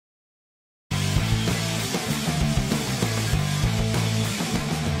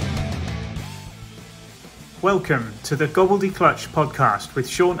Welcome to the Gobbledy Clutch podcast with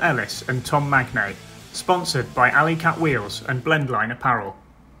Sean Ellis and Tom Magnay, sponsored by Alley Cat Wheels and Blendline Apparel.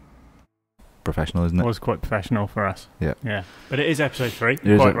 Professional, isn't it? It was quite professional for us. Yeah. But it is episode 3,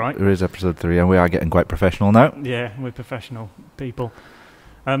 right. It is episode 3, and we are getting quite professional now. Yeah, we're professional people.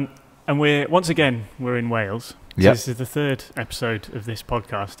 And we're in Wales. Yep. This is the third episode of this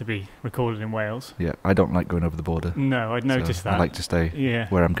podcast to be recorded in Wales. Yeah, I don't like going over the border. No, I'd noticed that. I like to stay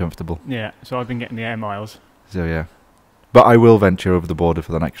where I'm comfortable. Yeah, so I've been getting the air miles. So yeah. But I will venture over the border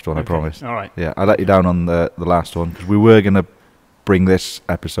for the next one, Okay. I promise. All right. Yeah, I let you down on the last one, because we were going to bring this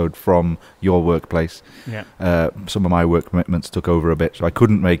episode from your workplace. Yeah. Some of my work commitments took over a bit, so I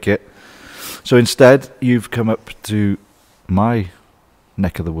couldn't make it. So instead, you've come up to my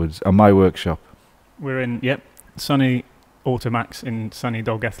neck of the woods, and my workshop. We're in, sunny Automax in sunny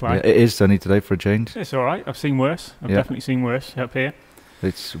Dolgethlau. Yeah, it is sunny today for a change. It's all right. I've seen worse. I've definitely seen worse up here.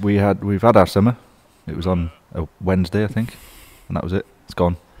 We've had our summer. It was on a Wednesday, I think, and that was it. It's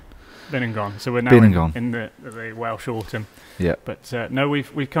gone. Been and gone. So we're now in the Welsh autumn. Yeah. But no,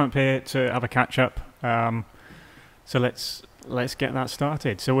 we've come up here to have a catch up. So let's get that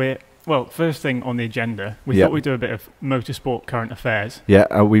started. So first thing on the agenda, we thought we'd do a bit of motorsport current affairs.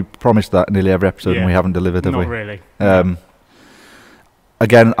 Yeah, we promised that nearly every episode, and we haven't delivered, have we? Not really.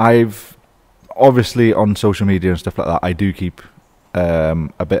 Again, I've obviously on social media and stuff like that, I do keep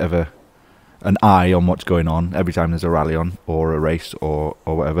a bit of an eye on what's going on every time there's a rally on or a race or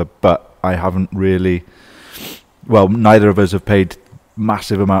whatever, but I haven't really, neither of us have paid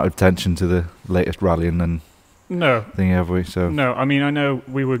massive amount of attention to the latest rallying and thing, have we? So no, I mean, I know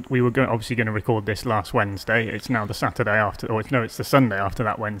we were obviously going to record this last Wednesday. It's now the Saturday after, it's the Sunday after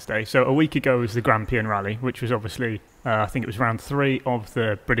that Wednesday. So a week ago was the Grampian Rally, which was obviously, I think it was round 3 of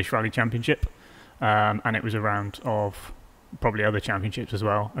the British Rally Championship, and it was a round of probably other championships as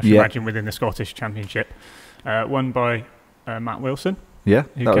well. I should imagine within the Scottish Championship, won by Matt Wilson. Yeah,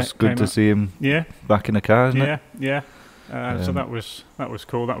 that was good to see him. Back in a car, isn't it? Yeah. So that was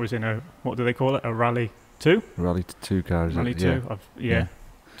cool. That was in a, what do they call it? A Rally 2? Rally 2 car, is Rally it? 2. Yeah.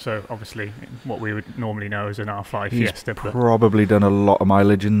 So obviously, what we would normally know as an R5 He's Fiesta. Probably done a lot of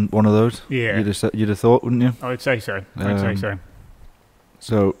mileage in one of those. Yeah. You'd have thought, wouldn't you? I would say so.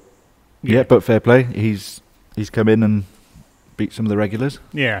 So, but fair play. He's come in and beat some of the regulars.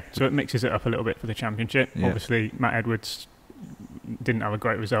 Yeah, so it mixes it up a little bit for the championship. Yeah. Obviously, Matt Edwards didn't have a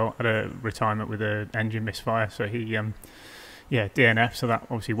great result, had a retirement with an engine misfire, so he, DNF, so that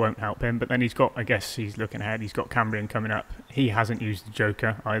obviously won't help him. But then he's got looking ahead, he's got Cambrian coming up. He hasn't used the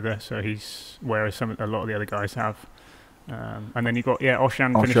Joker either, so whereas a lot of the other guys have. And then you've got,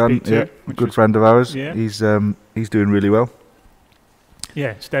 Oshan finished P2. A good friend of ours. Yeah. He's doing really well.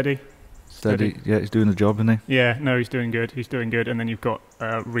 Yeah, steady. Yeah, he's doing the job, isn't he? Yeah, no, he's doing good. And then you've got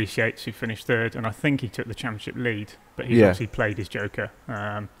Rhys Yates, who finished 3rd, and I think he took the championship lead, but he's obviously played his Joker.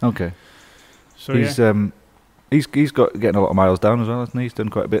 Okay. So he's got getting a lot of miles down as well, hasn't he? He's done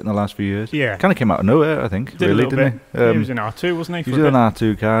quite a bit in the last few years. Yeah. Kind of came out of nowhere, I think. Did really, a little didn't bit. he? He was in R2, wasn't he? He was in an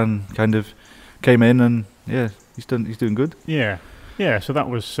R2 car and kind of came in and he's doing good. Yeah. So that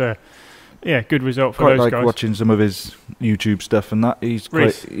was good result for quite those like guys. Watching some of his YouTube stuff and that. He's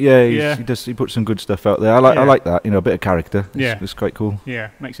Rhys. quite he puts some good stuff out there. I like that, a bit of character. It's quite cool. Yeah,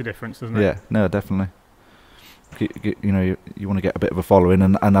 makes a difference, doesn't it? Yeah, no, definitely. You want to get a bit of a following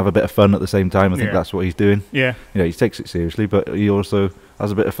and have a bit of fun at the same time. I think that's what he's doing. Yeah. He takes it seriously, but he also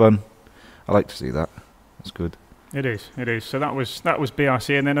has a bit of fun. I like to see that. That's good. It is. So that was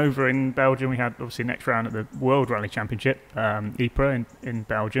BRC, and then over in Belgium we had obviously next round at the World Rally Championship, Ypres in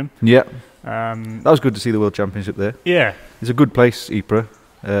Belgium. Yeah. That was good to see the World Championship there. Yeah. It's a good place, Ypres.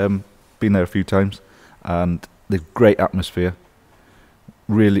 Been there a few times, and there's great atmosphere.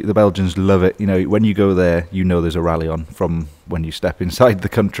 Really, the Belgians love it. When you go there, there's a rally on. From when you step inside the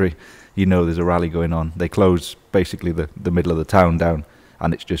country, there's a rally going on. They close basically the middle of the town down,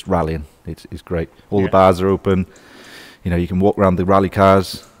 and it's just rallying. It's great. All the bars are open. You can walk around the rally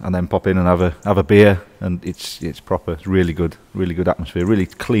cars and then pop in and have a beer, and it's proper. It's really good atmosphere. Really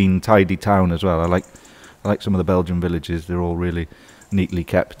clean, tidy town as well. I like some of the Belgian villages. They're all really neatly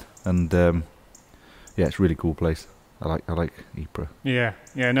kept, and it's a really cool place. I like Ypres. Yeah.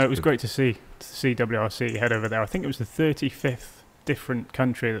 No, it was great to see WRC head over there. I think it was the 35th different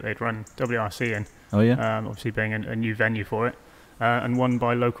country that they'd run WRC in. Oh yeah. Obviously being a new venue for it. And won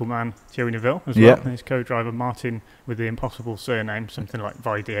by local man Thierry Neuville as well. And his co-driver Martin with the impossible surname, something like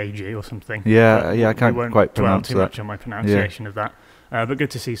Vidiag or something. I can't quite pronounce too that. much on my pronunciation of that. But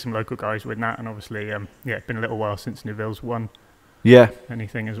good to see some local guys win that. And obviously, it's been a little while since Neuville's won Yeah,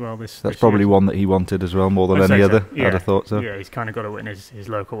 anything as well this that's this probably year. one that he wanted as well, more than I'd any say so, other. yeah. I'd have thought so. Yeah, he's kind of got to win his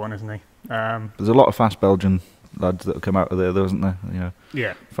local one, isn't he? There's a lot of fast Belgian lads that have come out of there, though, isn't there? You know,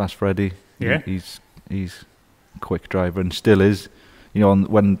 Yeah, Fast Freddy. Yeah. He's a quick driver and still is. You know,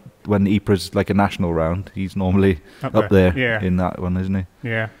 when Ypres's like a national round, he's normally up there Yeah, in that one, isn't he?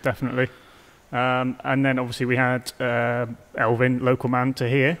 yeah, definitely. And then obviously we had Elvin, local man to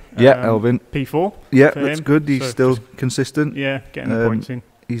here. Yeah, Elvin. P4. Yeah, for that's him. good. He's So still consistent. Yeah, getting the points in.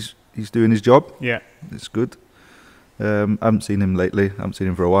 He's doing his job. Yeah, It's good. I haven't seen him lately. I haven't seen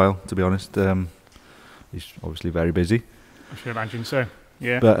him for a while, to be honest. He's obviously very busy. I should imagine so.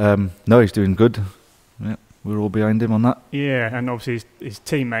 Yeah. But no, he's doing good. Yeah, we're all behind him on that. Yeah, and obviously his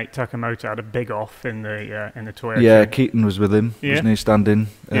teammate Takamoto had a big off in the Toyota. Yeah, Keaton was with him, Yeah. wasn't he, standing?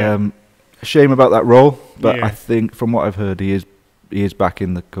 Yeah. A shame about that role, but Yeah. I think from what I've heard, he is back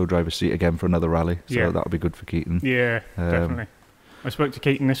in the co-driver's seat again for another rally, so Yeah. that'll be good for Keaton. Yeah, Um, definitely. I spoke to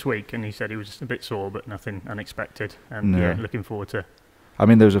Keaton this week, and he said he was just a bit sore, but nothing unexpected. And No. yeah, looking forward to I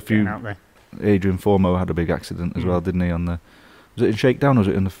mean, there was a getting few. out there. Adrian Formo had a big accident as Mm. well, didn't he? Was it in Shakedown or was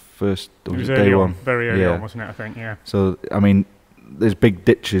it in the first? Or It was it early day on, one? very early Yeah. on, wasn't it? I think. Yeah. So I mean, there's big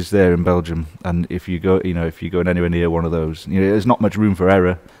ditches there in Belgium, and if you go anywhere near one of those, there's not much room for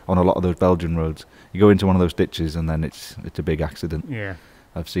error on a lot of those Belgian roads. You go into one of those ditches, and then it's a big accident. Yeah.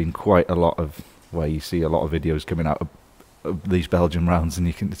 I've seen quite a lot of where you see a lot of videos coming out of these Belgian rounds, and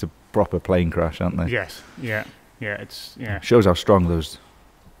it's a proper plane crash, aren't they? Yes. Yeah. Yeah. It's yeah. Shows how strong those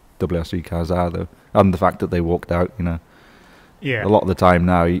WRC cars are, though, and the fact that they walked out. Yeah. A lot of the time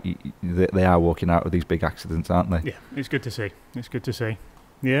now, they are walking out of these big accidents, aren't they? Yeah, it's good to see. It's good to see.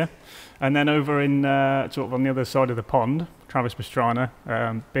 Yeah. And then over in sort of on the other side of the pond, Travis Pastrana,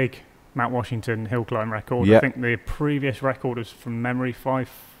 big Mount Washington hill climb record. Yeah. I think the previous record was from memory 5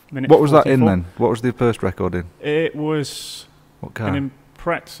 minutes. What was that in 44. then? What was the first record in? It was What car? an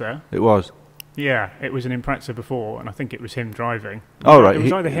Impreza. It was. Yeah, it was an Impreza before, and I think it was him driving. Oh, right. It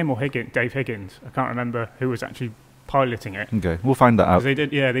was either him or Dave Higgins. I can't remember who was actually piloting it. Okay, we'll find that 'Cause out.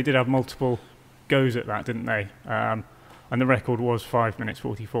 they did have multiple goes at that, didn't they? And the record was 5 minutes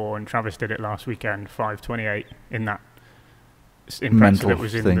 44, and Travis did it last weekend, 5:28 in that Impreza Mental that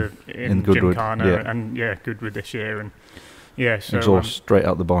was in thing in Goodwood, Gymkhana, yeah. and Goodwood this year, and yeah, so Exhaust straight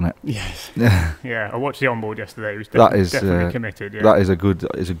out the bonnet. yes, that yeah. I watched the onboard yesterday. He was is, definitely committed. Yeah, is a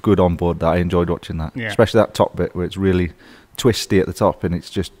good onboard. That I enjoyed watching that, Yeah. especially that top bit where it's really twisty at the top, and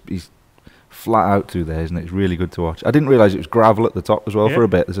he's flat out through there, isn't it? It's really good to watch. I didn't realise it was gravel at the top as well for Yeah. a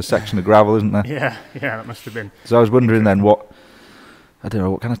bit. There's a section of gravel, isn't there? yeah, that must have been. So I was wondering then what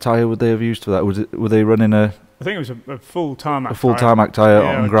kind of tyre would they have used for that? Were they running a I think it was a full tarmac. full tyre. tarmac tyre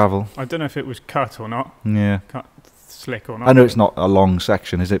Yeah, on gravel? I don't know if it was cut or not, Yeah. slick or not. I know it's not a long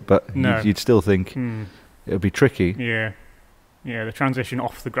section, is it? But No. you'd still think Hmm. it would be tricky. Yeah. Yeah, the transition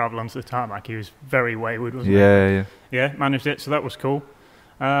off the gravel onto the tarmac, he was very wayward, wasn't Yeah. he? Yeah, managed it, so that was cool.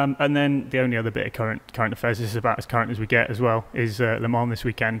 And then the only other bit of current affairs, this is about as current as we get as well, is Le Mans this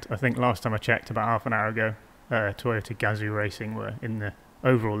weekend. I think last time I checked, about half an hour ago, Toyota Gazoo Racing were in the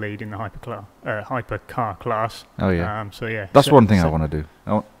overall lead in the hypercar class. Oh yeah. So yeah. That's so- one thing I so- want to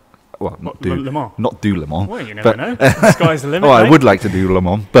do. What, Not do Le Mans? not do Le Mans. Well, you never but- know. The sky's the limit. Oh, I mate. would like to do Le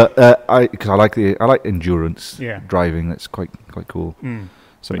Mans, but because I like endurance Yeah. driving. That's quite cool. Mm.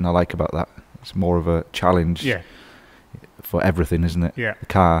 Something I like about that. It's more of a challenge Yeah. for everything, isn't it? Yeah. The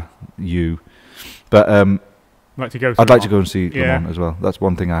car, you. But Like to go. I'd like to go and see Yeah. Le Mans as well. That's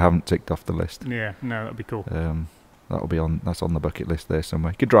one thing I haven't ticked off the list. Yeah. No, that'd be cool. That's on the bucket list there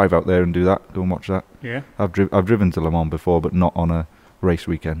somewhere. You could drive out there and do that. Go and watch that. Yeah. I've driven to Le Mans before, but not on a race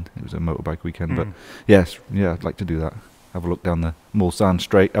weekend. It was a motorbike weekend. But Mm. yes, yeah, I'd like to do that. Have a look down the Mulsanne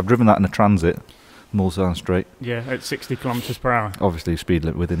Straight. I've driven that in a Transit, Mulsanne Straight. Yeah, at 60 kilometres per hour. Obviously,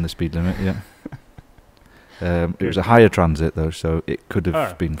 within the speed limit. Yeah. It was a higher Transit though, so it could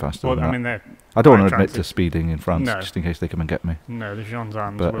have been faster. Well, than I that. mean, they're I don't want higher to admit to Transits. speeding in France, No. just in case they come and get me. no, the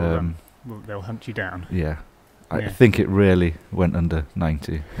gendarmes But they'll hunt you down. yeah, I Yeah. think it really went under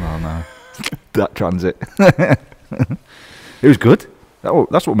 90 mile an hour. That Transit. It was good.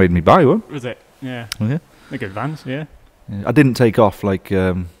 That's what made me buy one. Was it? Yeah. Oh, yeah. They're good vans, yeah. Yeah, I didn't take off like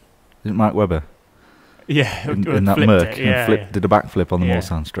isn't Mark Webber Yeah, in that flipped Merc it, and yeah, did a backflip on the Yeah.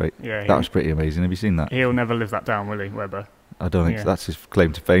 Mulsanne Straight. yeah. That was pretty amazing. Have you seen that? He'll never live that down, will he, Webber? I don't think Yeah. that's his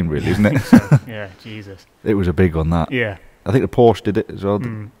claim to fame, really, isn't I it? think so. Yeah, Jesus. It was a big one, that. Yeah. I think the Porsche did it as well.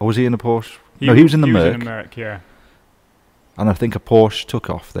 Mm. Or was he in a Porsche? No, he was in the Merc. He was in a Merc, yeah. And I think a Porsche took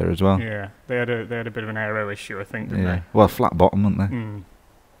off there as well. Yeah. They had a bit of an aero issue, I think, didn't Yeah. Well, flat bottom, weren't they? they? Mm.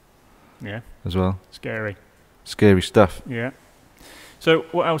 Yeah. As well. Scary. Scary stuff. Yeah. So,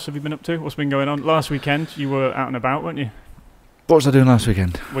 what else have you been up to? What's been going on? Last weekend, you were out and about, weren't you? What was I doing last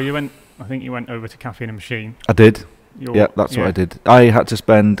weekend? Well, you went. I think you went over to Cafe and a Machine. I did. Yeah, that's what I did. I had to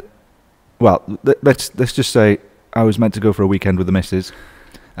spend. Well, let's just say I was meant to go for a weekend with the missus,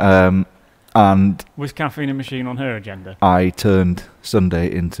 and was Cafe and a Machine on her agenda? I turned Sunday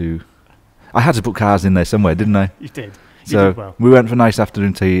into. I had to put cars in there somewhere, didn't I? You did. You So did well. we went for a nice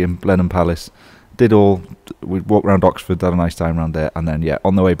afternoon tea in Blenheim Palace. We walked around Oxford, had a nice time around there, and then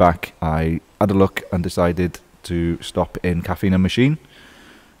on the way back, I had a look and decided to stop in Cafe and a Machine,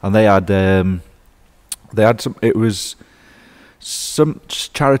 and they had some. It was some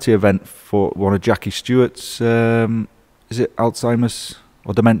charity event for one of Jackie Stewart's. Is it Alzheimer's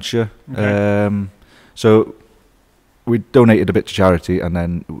or dementia? Okay. So we donated a bit to charity, and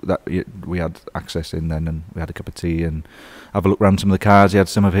then we had access in then, and we had a cup of tea and have a look around some of the cars. He had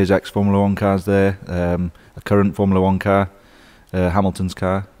some of his ex-Formula 1 cars there, a current Formula 1 car, Hamilton's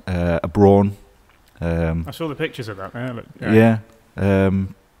car, a Brawn. I saw the pictures of that there.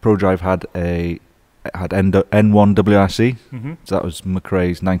 ProDrive had N1 WRC, Mm-hmm. so that was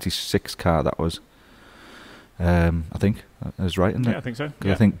McRae's 96 car, that was. I think that was right, isn't it? Yeah, I think so.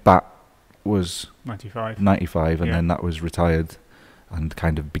 'Cause I think BAT was 95. 95, and Yeah. then that was retired and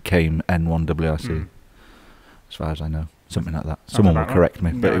kind of became N1 WRC, Mm. as far as I know. Something like that. Someone will about correct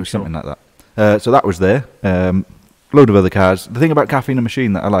me, right. but No, it was sure. something like that. So that was there. Load of other cars. The thing about Cafe and a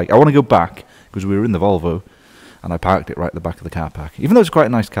Machine that I like, I want to go back, because we were in the Volvo, and I parked it right at the back of the car park. Even though it's quite a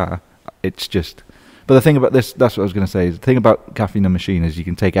nice car, it's just... But the thing about this, that's what I was going to say, the thing about Cafe and a Machine is you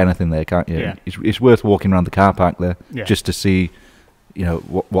can take anything there, can't you? Yeah. It's worth walking around the car park there, Yeah. just to see,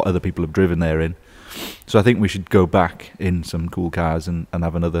 what other people have driven there in. So I think we should go back in some cool cars and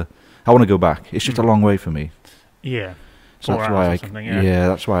have another... I want to go back. It's just a long way for me. Yeah. So 4 that's hours why or something, yeah.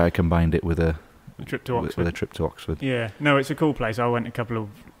 that's why I combined it with a The trip to with Oxford. a trip to Oxford. Yeah, no, it's a cool place. I went a couple of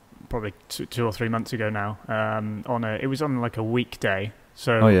probably 2 or 3 months ago now. It was on like a weekday,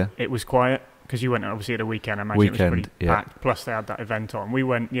 so Oh, yeah. it was quiet because you went obviously at a weekend. I imagine it was Weekend, pretty yeah. packed. Plus they had that event on. We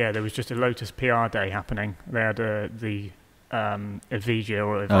went. Yeah, there was just a Lotus PR day happening. They had the Evija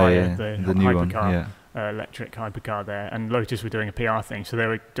or Evija, the new one. hypercar, Yeah, electric hypercar there, and Lotus were doing a PR thing. So they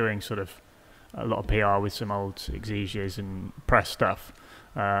were doing sort of a lot of PR with some old Exijas and press stuff.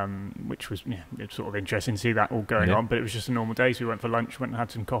 Which was it's sort of interesting to see that all going Yeah. on, but it was just a normal day, so we went for lunch, went and had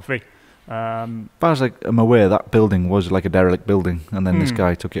some coffee. as far as I'm aware, that building was like a derelict building, and then this Hmm.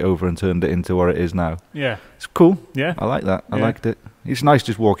 guy took it over and turned it into what it is now. Yeah, It's cool. yeah, I like that. I Yeah. liked it. It's nice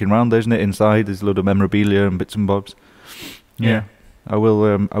just walking around, there, isn't it? Inside, there's a load of memorabilia and bits and bobs. yeah, I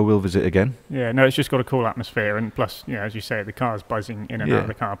will visit again. yeah. No, it's just got a cool atmosphere, and plus, as you say, the cars buzzing in and Yeah. out of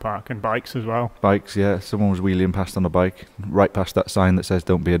the car park, and bikes as well. Bikes, yeah. Someone was wheeling past on a bike, right past that sign that says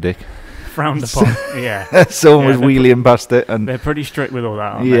 "Don't be a dick." Frowned upon. Yeah, Someone Yeah, was they're wheeling past it, and they're pretty strict with all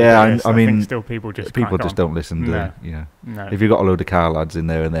that. Aren't Yeah, they? I I mean, think still people just people crack just on. don't listen. Do No. they? Yeah. No. If you've got a load of car lads in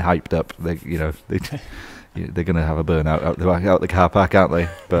there and they're hyped up, they're going to have a burnout out the car park, aren't they?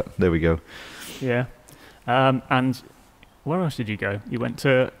 But there we go. Yeah. And where else did you go? You went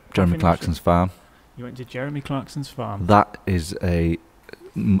to Jeremy Clarkson's farm. You went to Jeremy Clarkson's farm. That is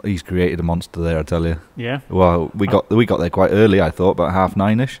he's created a monster there, I tell you. Yeah. Well, we got there quite early, I thought, about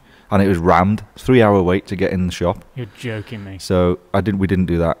 9:30ish, and it was rammed. 3-hour wait to get in the shop. You're joking me. So we didn't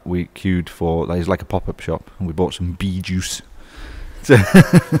do that. We queued for, there's like a pop-up shop, and we bought some bee juice.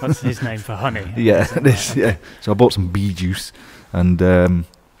 That's his name for honey. Yeah, yeah. So I bought some bee juice, and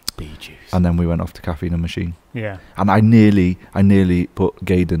Bee juice. and then we went off to Cafe and a Machine. Yeah. And I nearly put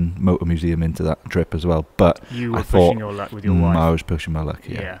Gaydon Motor Museum into that trip as well, but You were I thought, pushing your luck with your wife. I was pushing my luck.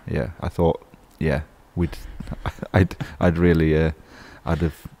 Yeah. Yeah. I thought, I'd really, I'd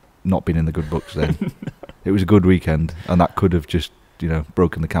have not been in the good books then. It was a good weekend, and that could have just,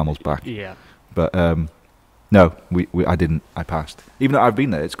 broken the camel's back. Yeah. But no, I didn't. I passed. Even though I've been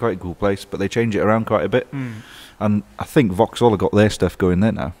there, it's quite a cool place, but they change it around quite a bit. Mm. And I think Vauxhall have got their stuff going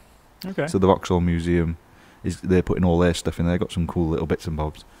there now. Okay. So the Vauxhall Museum they're putting all their stuff in there. They've got some cool little bits and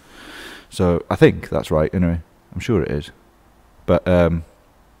bobs. So I think that's right. Anyway, I'm sure it is. But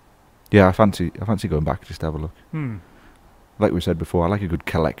yeah, I fancy going back just to have a look. Hmm. Like we said before, I like a good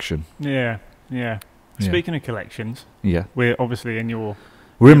collection. Yeah. Yeah. Speaking of collections, Yeah, we're obviously in your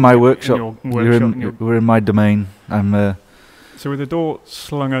we're in my in workshop. your workshop, in your- We're in my domain. I'm. so with the door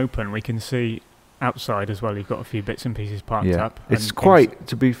slung open, we can see outside as well. You've got a few bits and pieces parked Yeah, up. it's and quite.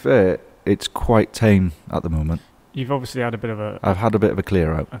 To be fair, it's quite tame at the moment. You've obviously had a bit of I've had a bit of a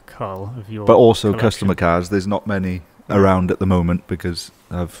clear out, a cull of your. but also collection. customer cars. There's not many around at the moment because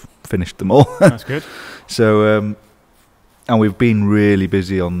I've finished them all. That's good. So, and we've been really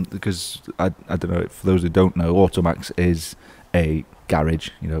busy on, because I don't know, for those who don't know, Automax is a garage,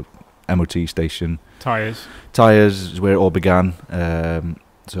 MOT station. Tyres. Tyres is where it all began.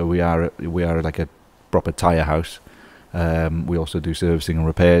 So we are like a proper tyre house. We also do servicing and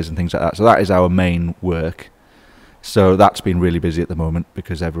repairs and things like that. So that is our main work. So that's been really busy at the moment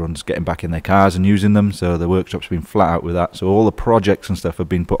because everyone's getting back in their cars and using them. So the workshop's been flat out with that. So all the projects and stuff have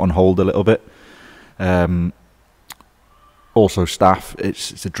been put on hold a little bit. Also staff,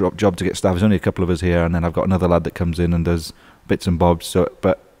 it's a job to get staff. There's only a couple of us here, and then I've got another lad that comes in and does bits and bobs. So,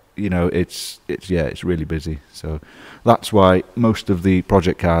 but you know, it's really busy. So that's why most of the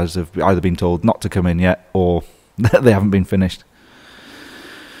project cars have either been told not to come in yet, or they haven't been finished.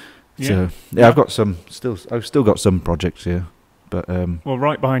 Yeah. So yeah, I've still got some projects here, but well,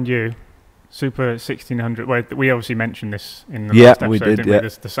 right behind you, Super 1600. Well, we obviously mentioned this in the yeah, last episode, we did. didn't Yeah, we?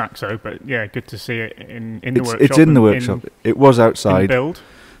 The Saxo, but yeah, good to see it in the workshop. It's in the workshop. It was In outside. build.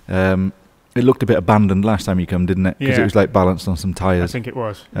 It looked a bit abandoned last time you come, didn't it? Because Yeah. it was like balanced on some I tyres. think it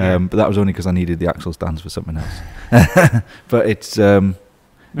was. But that was only because I needed the axle stands for something else. But it's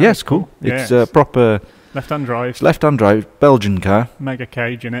it's cool. Yeah, It's proper. left-hand drive. It's left-hand drive, Belgian car. Mega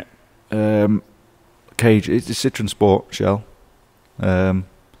cage in it. Cage. It's a Citroen Sport shell.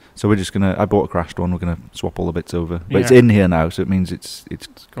 So we're just gonna. I bought a crashed one. We're gonna swap all the bits over. But it's Yeah. in here now, so it means it's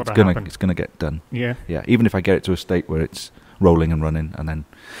Gotta gonna happen. it's gonna get done. Yeah. Yeah. Even if I get it to a state where it's rolling and running, and then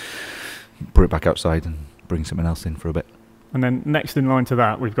put it back outside and bring something else in for a bit. And then next in line to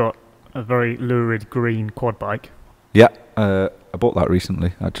that, we've got a very lurid green quad bike. Yeah. I bought that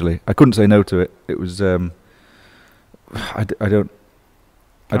recently. Actually, I couldn't say no to it. It was. I don't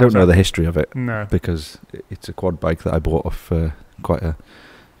How's know that? the history of it. No. Because it's a quad bike that I bought off quite a,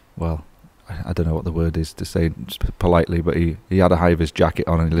 well, I don't know what the word is to say politely, but he had a high-vis jacket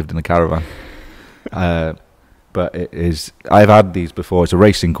on and he lived in a caravan. But it is, I've had these before. It's a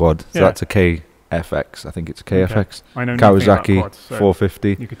racing quad, so Yeah. that's a KFX. I think it's a KFX. I know nothing about Kawasaki quads, so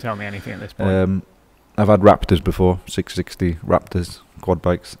 450. you could tell me anything at this point. I've had Raptors before, 660 Raptors quad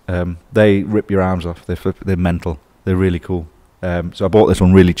bikes. They rip your arms off. They're mental. They're really cool. So I bought this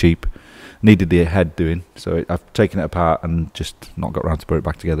one really cheap. Needed the head doing, so I've taken it apart and just not got around to put it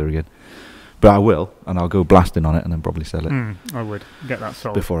back together again. But I will, and I'll go blasting on it and then probably sell it I would get that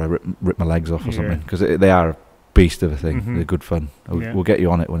sold. before I rip my legs off or Yeah. something, because they are a beast of a thing. Mhm. They're good fun. Yeah. We'll get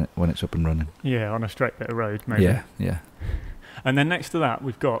you on it when it's up and running. Yeah, on a straight bit of road, maybe. Yeah. And then next to that,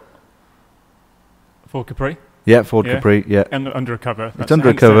 we've got Ford Capri. Yeah, Ford Yeah. Capri. Yeah. Under a cover. That's under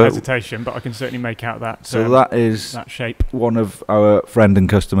a hence the cover. hesitation, but I can certainly make out that. So that is that shape. one of our friend and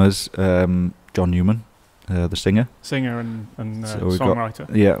customers, John Newman, the singer. Singer and So we've got-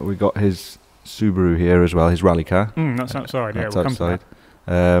 songwriter. Yeah, we got his Subaru here as well, his rally car. That's outside. Yeah, That's we'll come to outside.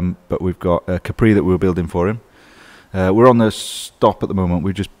 that. But we've got a Capri that we're building for him. We're on the stop at the moment.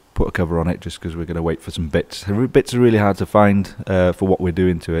 We've just put a cover on it just because we're going to wait for some bits. Bits are really hard to find for what we're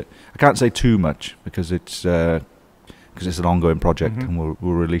doing to it. I can't say too much because it's an ongoing project Mhm. and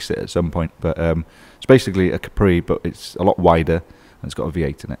we'll release it at some point. But it's basically a Capri, but it's a lot wider and it's got a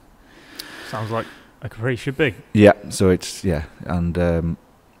V8 in it. Sounds like a Capri should be. Yeah, so it's and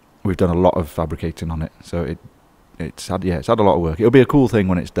we've done a lot of fabricating on it. So it's had a lot of work. It'll be a cool thing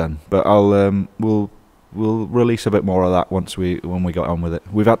when it's done. But we'll release a bit more of that when we got on with it.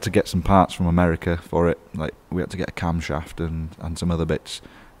 We've had to get some parts from America for it. Like we had to get a camshaft and some other bits.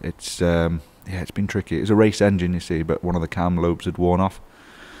 It's it's been tricky. It's a race engine, you see, but one of the cam lobes had worn off.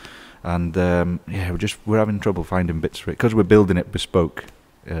 And we're having trouble finding bits for it because we're building it bespoke.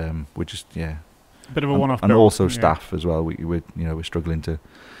 We're just Bit of a one-off and build. also Yeah. staff as well. We're struggling to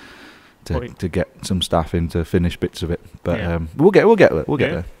Point. get some staff in to finish bits of it, but Yeah. we'll get there. We'll get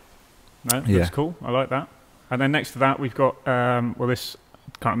Yeah. there. No, Yeah. that's cool. I like that. And then next to that, we've got this.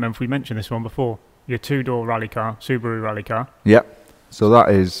 Can't remember if we mentioned this one before. Your two-door rally car, Subaru rally car, Yeah. So that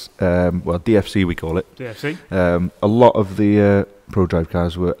is DFC we call it. DFC. A lot of the Pro Drive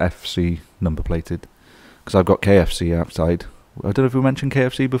cars were FC number plated because I've got KFC outside. I don't know if we mentioned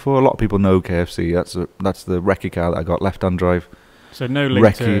KFC before. A lot of people know KFC. That's the recce car that I got, left-hand drive. So no link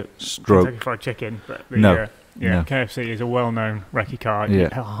Recce to stroke. Kentucky Fried Chicken, but the, No. No. KFC is a well-known recce car.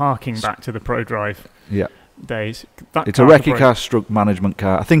 Yeah. Harking back to the Pro Drive Yeah. days. That It's a car's recce great. car stroke management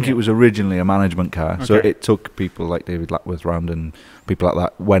car. I think Yeah. it was originally a management car, so Okay. it took people like David Lapworth round and people like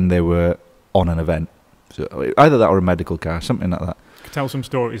that when they were on an event. So either that or a medical car, something like that. Tell some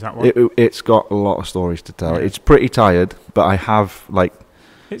stories that one. It's got a lot of stories to tell. Yeah. It's pretty tired, but I have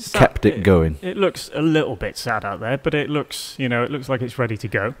It's kept sad. it going. It looks a little bit sad out there, but it looks like it's ready to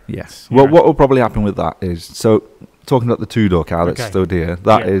go. Yes. you Well, know. what will probably happen with that is talking about the two-door car that's Okay. stood here.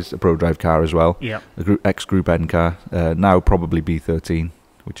 That Yeah. is a Pro Drive car as well. Yeah. A ex-Group N car. Now probably B13,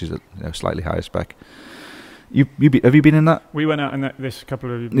 which is a slightly higher spec. Have you been in that? We went out in this a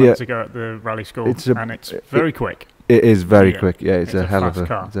couple of months ago at the rally school, and it's very quick. It is very quick. Yeah, it's a hell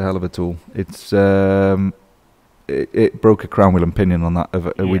of a tool. It's it broke a crown wheel and pinion on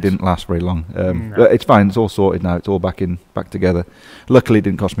that. We didn't last very long. But it's fine. It's all sorted now. It's all back together. Luckily, it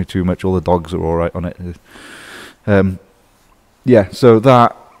didn't cost me too much. All the dogs are all right on it. Yeah. So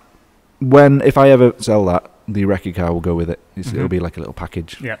that if I ever sell that, the recce car will go with it. It'll be like a little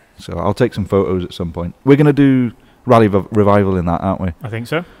package. Yeah. So I'll take some photos at some point. We're gonna do Rally Revival in that, aren't we? I think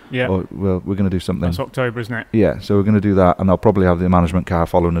so. Yeah. Well, we're gonna do something. That's October, isn't it? Yeah. So we're gonna do that, and I'll probably have the management car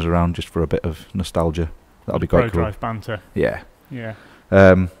following us around just for a bit of nostalgia. That'll be quite cool. Pro drive banter. Yeah. Yeah.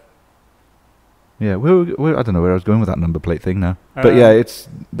 Yeah. I don't know where I was going with that number plate thing now, but yeah,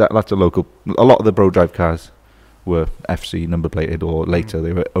 that's a local. A lot of the Pro Drive cars were FC number plated, or later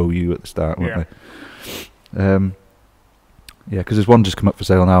they were OU at the start, weren't they? Yeah, because there's one just come up for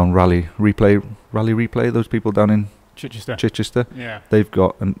sale now on Rally Replay. Those people down in Chichester. Yeah. They've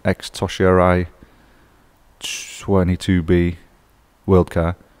got an ex-Toshirai 22B world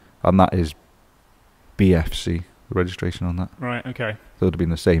car, and that is BFC, the registration on that. Right, okay. So it would have been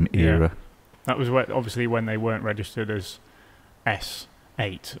the same era. Yeah. That was obviously when they weren't registered as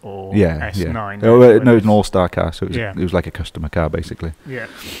S8 or S9. Yeah. No, it was an all-star car, so it was like a customer car, basically. Yeah.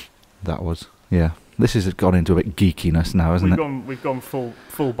 That was, yeah. This has gone into a bit geekiness now, hasn't it? We've gone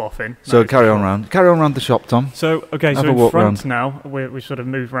full boffin. So carry on round the shop, Tom. So in front now, we sort of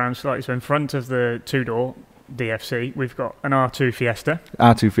moved around slightly. So in front of the two-door DFC, we've got an R2 Fiesta.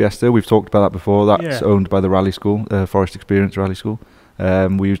 R2 Fiesta, we've talked about that before. That's owned by the Rally School, Forest Experience Rally School.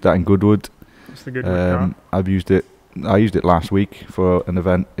 We used that in Goodwood. It's the Goodwood car. I used it last week for an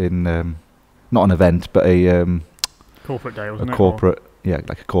event in, not an event, but a corporate day, wasn't it?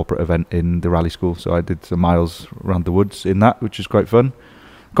 Like a corporate event in the Rally School. So I did some miles around the woods in that, which is quite fun.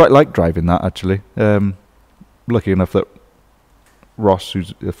 Quite like driving that, actually. Lucky enough that Ross,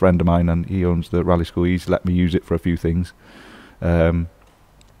 who's a friend of mine and he owns the Rally School, he's let me use it for a few things. Yeah,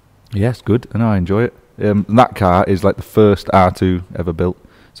 it's good, and I enjoy it. And that car is like the first R2 ever built.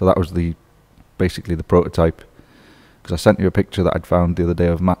 So that was basically the prototype. Because I sent you a picture that I'd found the other day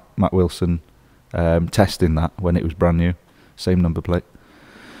of Matt Wilson testing that when it was brand new. Same number plate.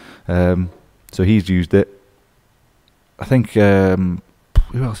 So he's used it. I think, who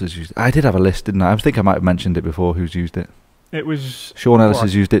else has used it? I did have a list, didn't I? I think I might have mentioned it before, who's used it. It was... Sean Ellis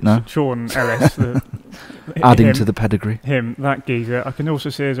has used it now. Sean Ellis. Adding to the pedigree. That geezer. I can also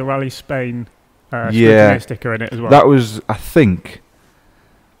see there's a Rally Spain sticker in it as well. That was, I think...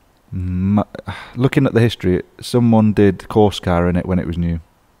 looking at the history, someone did course car in it when it was new.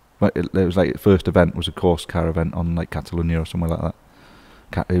 It was like the first event was a course car event on like Catalonia or somewhere like that.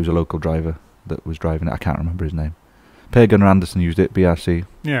 He was a local driver that was driving it. I can't remember his name. Per Gunnar Anderson used it, BRC.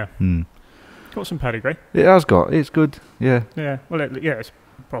 Yeah. Got some pedigree. It has got. It's good. Yeah. Yeah. Well, it's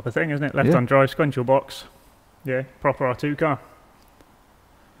a proper thing, isn't it? Left-hand drive, sequential box. Yeah. Proper R2 car.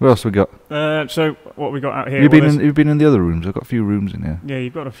 What else we got? So what we got out here? You've been in the other rooms. I've got a few rooms in here. Yeah,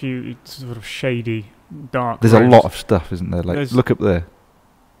 you've got a few sort of shady, dark. There's a lot of stuff, isn't there? Like, look up there.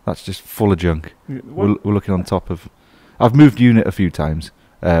 That's just full of junk. We're looking on top of... I've moved unit a few times,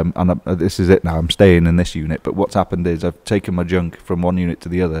 and this is it now. I'm staying in this unit, but what's happened is I've taken my junk from one unit to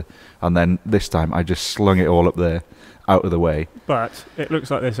the other, and then this time I just slung it all up there, out of the way. But it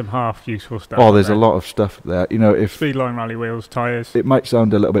looks like there's some half-useful stuff. Oh, there's a lot of stuff there. You know, if... Speedline rally wheels, tyres... It might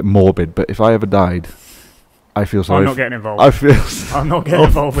sound a little bit morbid, but if I ever died... I feel sorry. I'm not getting involved. I'm not getting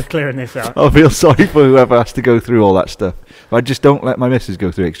involved with clearing this out. I feel sorry for whoever has to go through all that stuff. I just don't let my missus go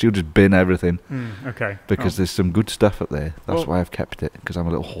through it, 'cause she'll just bin everything. Okay. Because there's some good stuff up there. That's why I've kept it, because I'm a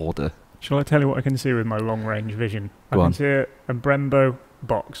little hoarder. Shall I tell you what I can see with my long-range vision? I can see a Brembo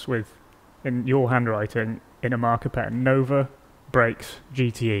box with, in your handwriting, in a marker pen, Nova Brakes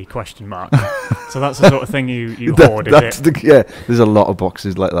GTE ? So that's the sort of thing you hoard, is it? Yeah, there's a lot of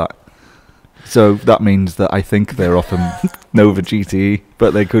boxes like that. So that means that I think they're off a Nova GTE,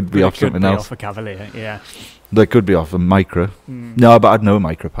 but they could be off something else. Off a Cavalier, yeah. They could be off a Micra. No, but I'd know a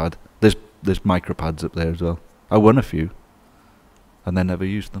Micropad. There's Micropads up there as well. I won a few, and then never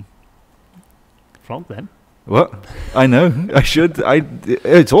used them. Flog them. What? I know. I should.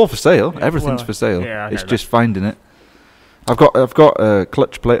 It's all for sale. Yeah, everything's for sale. Yeah, it's just finding it. I've got a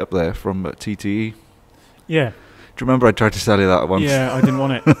clutch plate up there from TTE. Yeah. Do you remember I tried to sell you that once? Yeah, I didn't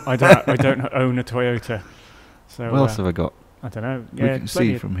want it. I don't own a Toyota. So what else have I got? I don't know. Yeah, we can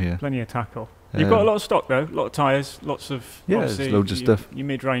see from here. Plenty of tackle. You've got a lot of stock though, a lot of tyres, lots of... Yeah, there's loads of stuff. Your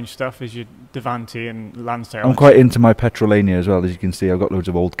mid-range stuff is your Devante and Lansdale. I'm quite into my Petrolania as well, as you can see. I've got loads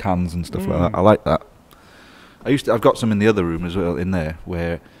of old cans and stuff like that. I like that. I've got some in the other room as well, in there,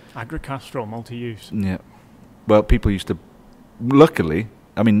 where... Agricastrol multi-use. Yeah. well, people used to. Luckily,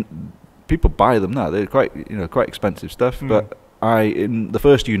 I mean, people buy them now. They're quite expensive stuff. But in the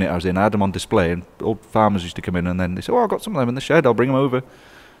first unit I was in, I had them on display, and old farmers used to come in, and then they said, "Oh, I've got some of them in the shed. I'll bring them over." It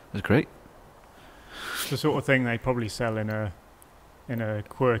was great. It's the sort of thing they probably sell in a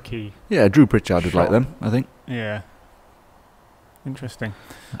quirky. Yeah, Drew Pritchard would shop. like them, I think. Yeah. Interesting.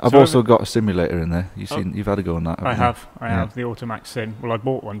 I've So also got a simulator in there. You've had a go on that. I haven't have. I have the Automax Sim. Well, I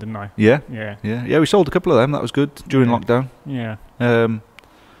bought one, didn't I? you? Yeah. Yeah. Yeah. We sold a couple of them. That was good during Yeah. lockdown. Yeah.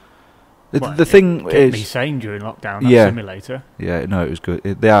 The thing kept is, me sane during lockdown. That Yeah. simulator. yeah, no, it was good.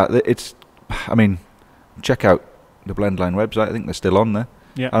 I mean, check out the Blendline website. I think they're still on there.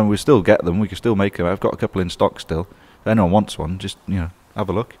 Yeah. And we still get them. We can still make them. I've got a couple in stock still. If anyone wants one, just have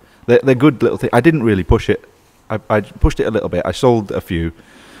a look. They're good little things. I didn't really push it. I pushed it a little bit. I sold a few.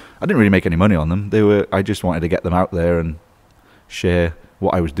 I didn't really make any money on them. I just wanted to get them out there and share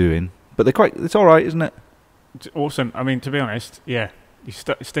what I was doing. But it's all right, isn't it? It's awesome. I mean, to be honest, yeah. You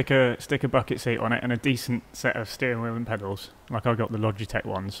stick a bucket seat on it and a decent set of steering wheel and pedals. Like I got the Logitech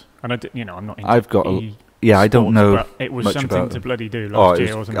ones, and I'm not into I've got I don't sports, know but it was much something about to them. bloody do last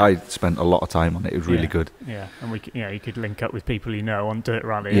year, wasn't it? I spent a lot of time on it. It was really good. Yeah, and you could link up with people you know on Dirt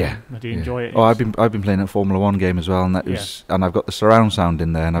Rally. Yeah, and do you enjoy it? Oh, I've been playing a Formula One game as well, and and I've got the surround sound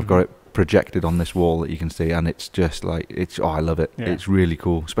in there, and I've got it projected on this wall that you can see, and it's just like I love it. Yeah. It's really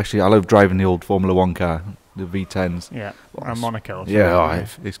cool. Especially I love driving the old Formula One car, the V10s. Yeah, and Monaco. Or something. Yeah,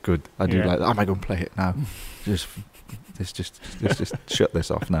 it's good. I do Yeah. like that. Am I going to play it now? Let's just shut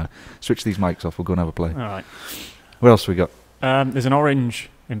this off now. Switch these mics off. We'll go and have a play. All right. What else we got? There's an orange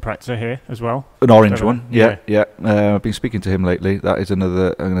Impreza here as well. An orange So, one. Yeah. I've been speaking to him lately. That is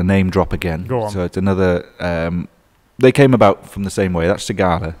another. I'm going to name drop again. Go on. So it's another. They came about from the same way. That's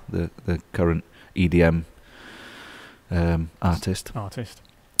Sigala, the current EDM artist.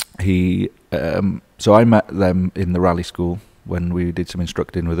 He. So I met them in the rally school when we did some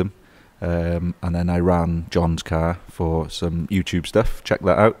instructing with them. And then I ran John's car for some YouTube stuff. Check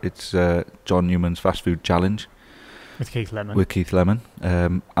that out. It's John Newman's Fast Food Challenge With Keith Lemon.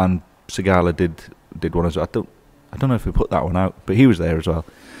 And Sigala did one as well. I don't know if we put that one out, but he was there as well.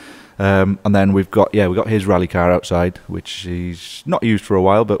 And then we got his rally car outside, which he's not used for a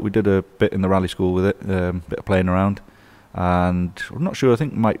while, but we did a bit in the rally school with it, bit of playing around. And I'm not sure. I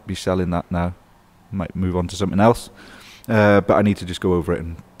think might be selling that now. Might move on to something else. But I need to just go over it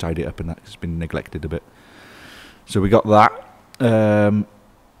and tidy it up, and that has been neglected a bit. So we got that. A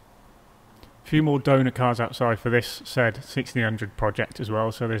few more donor cars outside for this said 1600 project as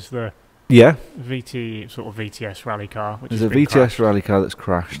well. So there's the VTS rally car. Which There's has a been VTS crashed. rally car that's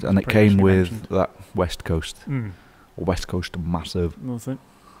crashed, and it came Previously with mentioned. that West Coast. Or West Coast Massive. Nothing.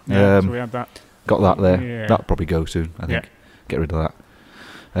 Yeah, so Um, we had that. Got that there. Yeah. That'll probably go soon, I think. Yeah. Get rid of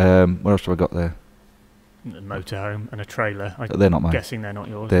that. What else have I got there? A motorhome and a trailer. I'm They're not mine. guessing they're not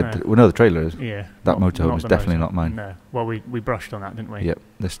yours. Well, no, the trailer is. Yeah. That motorhome is the definitely motorhome. not mine. No. Well, we brushed on that, didn't we? Yep.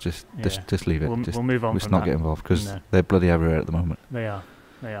 Let's just leave it. We'll move on Let's from not that. get involved, because No. they're bloody everywhere at the moment. They are.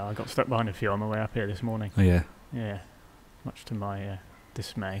 I got stuck behind a few on my way up here this morning. Oh, yeah. Yeah. Much to my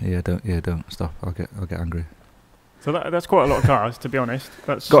dismay. Don't stop. I'll get angry. So that's quite a lot of cars, to be honest.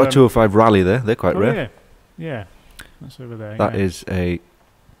 That's Got a 205 Rally there. They're quite rare. Yeah. That's over there. That is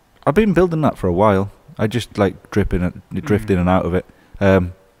I've been building that for a while. I just like drift in and out of it.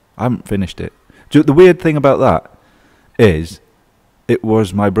 I haven't finished it. The weird thing about that is, it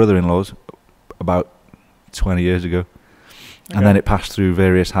was my brother-in-law's about 20 years ago, and then it passed through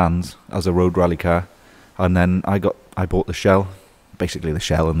various hands as a road rally car, and then I bought the shell, basically the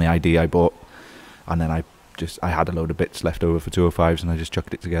shell and the ID I bought, and then I had a load of bits left over for 205s, and I just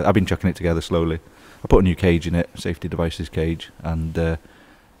chucked it together. I've been chucking it together slowly. I put a new cage in it, safety devices cage, and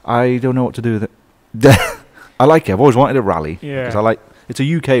I don't know what to do with it. I like it. I've always wanted a rally. Yeah. Because it's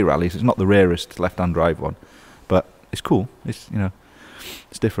a UK rally, so it's not the rarest left-hand drive one, but it's cool. It's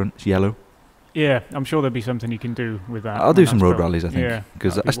it's different. It's yellow. Yeah, I'm sure there'll be something you can do with that. I'll do some road rallies, I think, Yeah,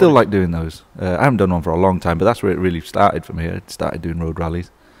 because that'd I be still worth like doing those. I haven't done one for a long time, but that's where it really started for me. I started doing road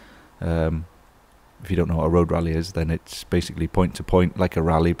rallies. If you don't know what a road rally is, then it's basically point to point like a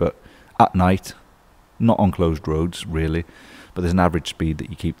rally, but at night, not on closed roads really, but there's an average speed that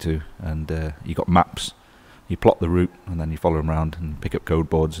you keep to, and you got maps. You plot the route, and then you follow them around and pick up code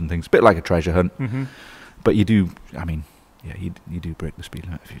boards and things. A bit like a treasure hunt, but you do. I mean, you do break the speed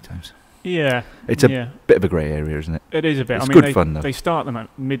limit a few times. Yeah, it's a bit of a grey area, isn't it? It is a bit. It's I mean, good fun though. They start them at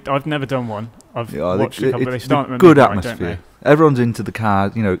mid. I've never done one. I've Yeah, watched a couple. They start them at good midnight, atmosphere. don't Everyone's into the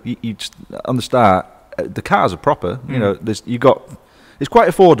cars. You know, you just, on the start, the cars are proper. You know, it's quite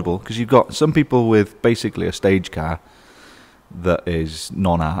affordable, because you've got some people with basically a stage car that is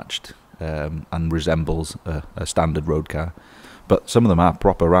non-arched, and resembles a standard road car. But some of them are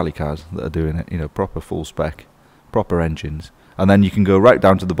proper rally cars that are doing it, you know, proper full spec, proper engines. And then you can go right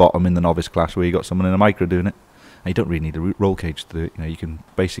down to the bottom in the novice class where you got someone in a micro doing it. And you don't really need a roll cage to do it. You know, you can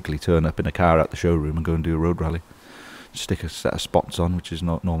basically turn up in a car at the showroom and go and do a road rally. Stick a set of spots on, which is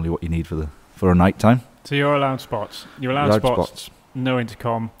not normally what you need for a night time. So you're allowed spots. You're allowed spots. No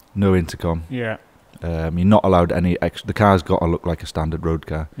intercom. No intercom. Yeah. You're not allowed any extra. The car's got to look like a standard road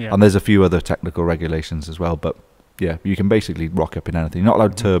car. Yeah. And there's a few other technical regulations as well. But yeah, you can basically rock up in anything. You're not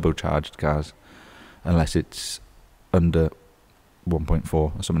allowed turbocharged cars unless it's under 1.4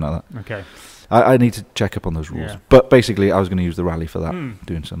 or something like that. Okay. I need to check up on those rules. Yeah. But basically, I was going to use the rally for that,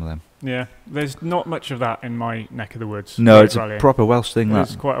 doing some of them. Yeah. There's not much of that in my neck of the woods. No, it's rallying. a proper Welsh thing.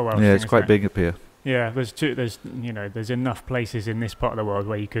 It's quite a Welsh thing. Yeah, it's quite it? big up here. Yeah, there's enough places in this part of the world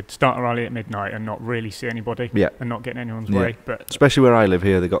where you could start a rally at midnight and not really see anybody, and not get in anyone's way. But especially where I live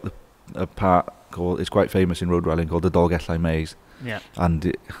here, they got a part called, it's quite famous in road rallying, called the Dolgellau Maze. Yeah,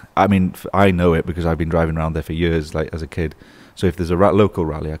 and I know it because I've been driving around there for years, like as a kid. So if there's a local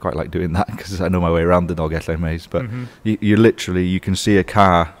rally, I quite like doing that because I know my way around the Dolgellau Maze. But you literally, you can see a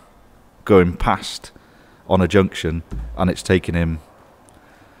car going past on a junction, and it's taking him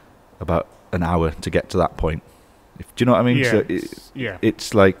about an hour to get to that point. Do you know what I mean? Yeah, So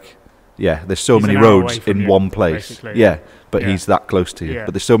it's like, there's so He's many an hour roads away from in you, one place. basically. But he's that close to you. Yeah.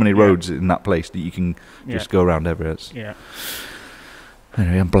 But there's so many roads in that place that you can just go around everywhere.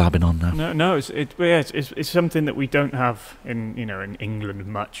 Anyway, I'm blabbing on now. No, it's something that we don't have in England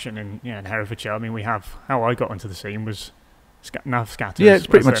much, and in Herefordshire. I mean, we have, how I got onto the scene was nav scatters. Yeah, it's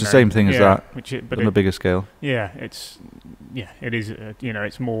pretty much the same thing as that, but on a bigger scale. Yeah, it is.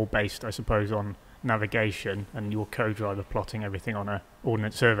 It's more based, I suppose, on navigation and your co-driver plotting everything on a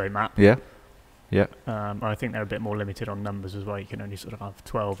ordnance survey map. Yeah. I think they're a bit more limited on numbers as well. You can only sort of have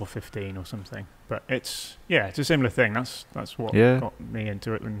 12 or 15 or something. But it's a similar thing. That's what got me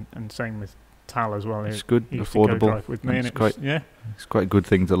into it, and same with Tal as well. It's good, he used affordable. To co-drive with me, It's quite a good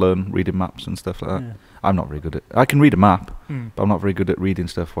thing to learn, reading maps and stuff like that. Yeah. I'm not very good at. I can read a map, but I'm not very good at reading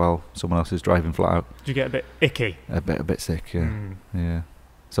stuff while someone else is driving flat out. Do you get a bit icky? A bit sick, yeah.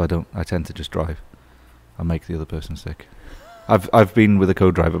 So I tend to just drive and make the other person sick. I've been with a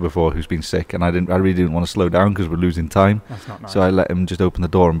co-driver before who's been sick, and I really didn't want to slow down because we're losing time. That's not nice. So I let him just open the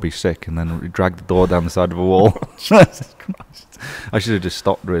door and be sick, and then drag the door down the side of a wall. I should have just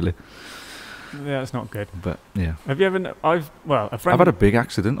stopped, really. Yeah, that's not good. But yeah. Have you ever? A friend. I've had a big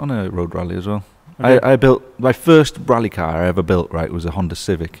accident on a road rally as well. I built my first rally car I ever built. Right, was a Honda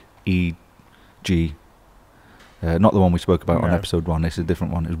Civic EG. Not the one we spoke about on episode 1. It's a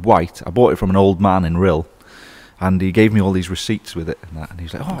different one. It was white. I bought it from an old man in Rill, and he gave me all these receipts with it and he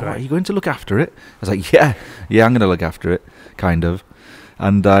was like, "Oh, are you going to look after it?" I was like, "Yeah, I'm going to look after it, kind of."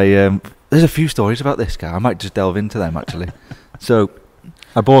 And there's a few stories about this car. I might just delve into them actually. So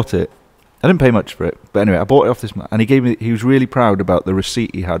I bought it. I didn't pay much for it, but anyway, I bought it off this man, and he was really proud about the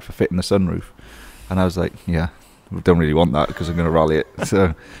receipt he had for fitting the sunroof, and I was like, "Yeah, I don't really want that because I'm going to rally it."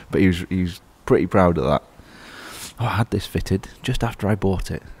 So, but he was pretty proud of that. Oh, I had this fitted just after I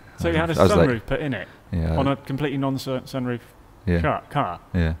bought it. So you had a sunroof put in it? Yeah. On a completely non-sunroof car?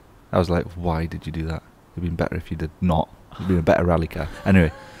 Yeah. I was like, why did you do that? It would have been better if you did not. It would have been a better rally car.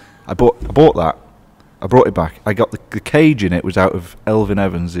 Anyway, I bought that. I brought it back. I got the cage in it was out of Elvin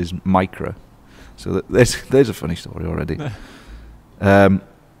Evans's Micra. So there's a funny story already.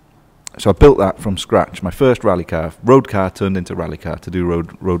 So I built that from scratch. My first rally car, road car turned into rally car to do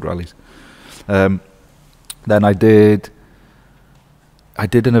road rallies. Then I did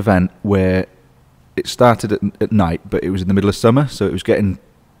an event where it started at night, but it was in the middle of summer, so it was getting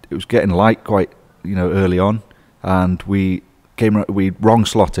light quite early on, and we wrong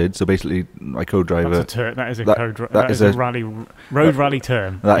slotted. So basically, my co-driver. That is a road rally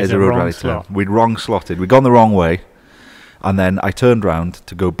term. That is a road rally term. We'd wrong slotted. We'd gone the wrong way, and then I turned round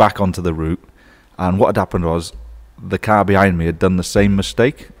to go back onto the route, and what had happened was the car behind me had done the same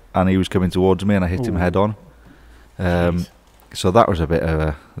mistake, and he was coming towards me, and I hit him head on. So that was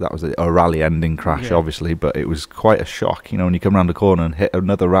a rally ending crash, obviously, but it was quite a shock. When you come around the corner and hit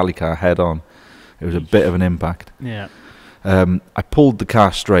another rally car head on, it was a bit of an impact. Yeah. I pulled the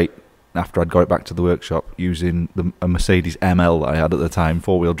car straight after I'd got it back to the workshop using a Mercedes ML that I had at the time,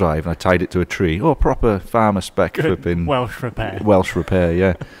 4-wheel drive, and I tied it to a tree. Oh, proper farmer spec flipping Welsh repair. Welsh repair,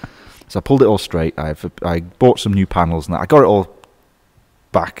 yeah. So I pulled it all straight. I bought some new panels and that. I got it all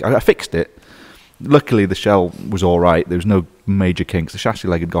back. I fixed it. Luckily, the shell was all right. There was no major kinks. The chassis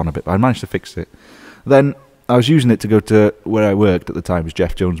leg had gone a bit, but I managed to fix it. Then I was using it to go to where I worked at the time. It was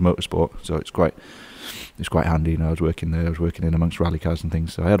Jeff Jones Motorsport, so it's quite it's quite handy. You know, I was working there. I was working in amongst rally cars and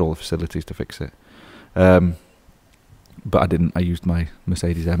things, so I had all the facilities to fix it. But I didn't. I used my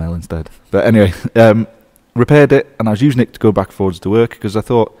Mercedes ML instead. But anyway, repaired it, and I was using it to go back and forwards to work because I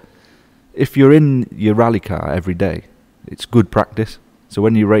thought, if you're in your rally car every day, it's good practice. So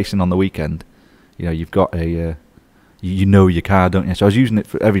when you're racing on the weekend, you know, you've got a, you know your car, don't you? So I was using it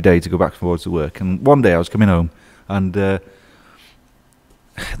for every day to go back and forwards to work. And one day I was coming home, and there's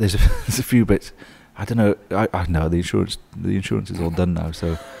a few bits. I don't know. I know the insurance is all done now.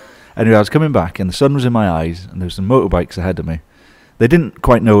 So anyway, I was coming back, and the sun was in my eyes, and there was some motorbikes ahead of me. They didn't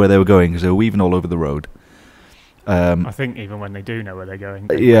quite know where they were going because they were weaving all over the road. I think even when they do know where they're going,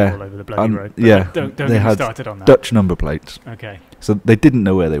 they yeah, all over the bloody road. But yeah, don't they get me had started on that. Dutch number plates. Okay. So they didn't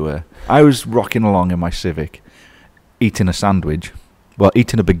know where they were. I was rocking along in my Civic, eating a sandwich, well,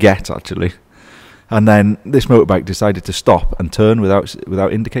 eating a baguette actually, and then this motorbike decided to stop and turn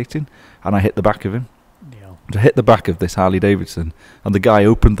without indicating, and I hit the back of him. Yeah. To hit the back of this Harley Davidson, and the guy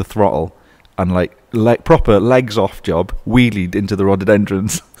opened the throttle and proper legs off job, wheelied into the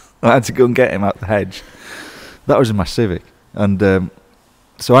rhododendrons. I had to go and get him out the hedge. That was in my Civic, and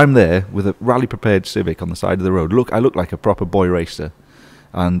so I'm there with a rally prepared Civic on the side of the road. I look like a proper boy racer,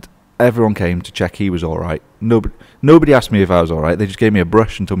 and everyone came to check he was all right. Nobody asked me if I was all right. They just gave me a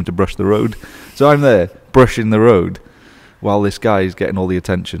brush and told me to brush the road. So I'm there brushing the road while this guy is getting all the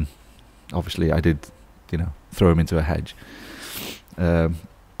attention. Obviously, I did, throw him into a hedge,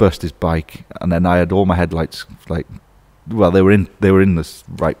 burst his bike, and then I had all my headlights they were in the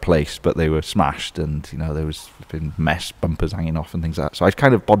right place, but they were smashed, and there was been mess bumpers hanging off and things like that. So I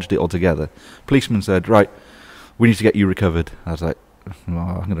kind of bodged it all together. Policeman said, "Right, we need to get you recovered." I was like,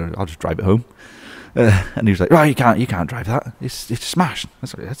 well, "I'll just drive it home." And he was like, "Right, you can't drive that. It's smashed." I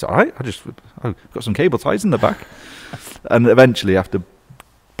said, "That's all right. I've got some cable ties in the back." And eventually, after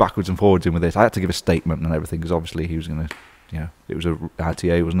backwards and forwards in with this, I had to give a statement and everything because obviously he was going to, it was a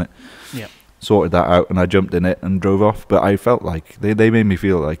RTA, wasn't it? Yeah. Sorted that out, and I jumped in it and drove off. But I felt like they made me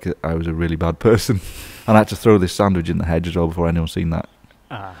feel like I was a really bad person, and I had to throw this sandwich in the hedge as well before anyone seen that.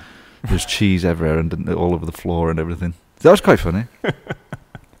 There's cheese everywhere and all over the floor and everything. That was quite funny.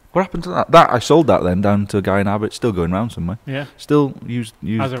 What happened to that? I sold that then down to a guy in Abbott, still going around somewhere. Yeah. Still used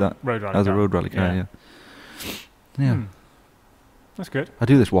as that road rally as car. a road rally car. Yeah. That's good. I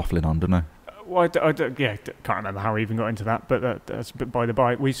do this waffling on, don't I? Well, can't remember how we even got into that, but that's by the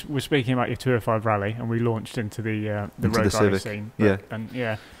by. We were speaking about your 205 rally, and we launched into the road rally Civic scene.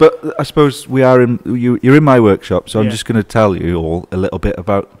 Yeah. But I suppose you're in my workshop, so I'm just going to tell you all a little bit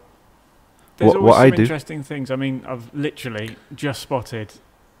about what I do. Interesting things. I mean, I've literally just spotted.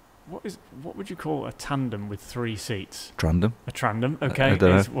 What would you call a tandem with 3 seats? Trandem. A trandem. Okay,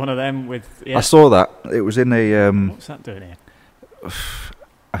 it's one of them with. Yeah. I saw that. It was in a. What's that doing here?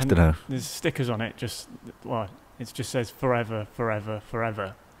 I don't know. There's stickers on it. It just says forever, forever,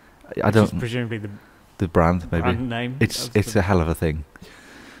 forever. I don't. Presumably the brand, maybe. Brand name. It's a hell of a thing.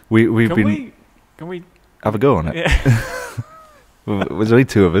 Can we have a go on it? Yeah. There's only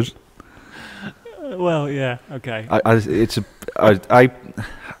 2 of us. Well, yeah. Okay.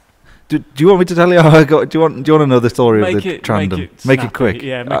 Do you want me to tell you how I got? Do you want to know the story of the Trandem? Make it quick.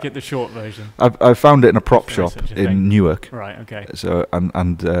 Yeah, make it the short version. I found it in a prop shop in Newark. Right. Okay. So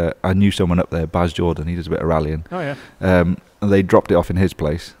and I knew someone up there, Baz Jordan. He does a bit of rallying. Oh yeah. And they dropped it off in his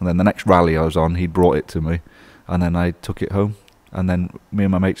place, and then the next rally I was on, he brought it to me, and then I took it home, and then me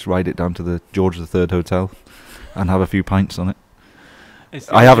and my mates ride it down to the George III Hotel, and have a few pints on it.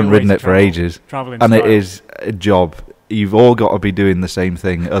 I haven't ridden it for ages, and it is a job. You've all got to be doing the same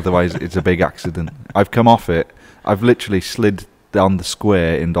thing, otherwise it's a big accident. I've come off it. I've literally slid down the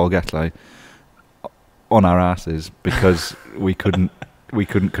square in Dolgellau on our asses because we couldn't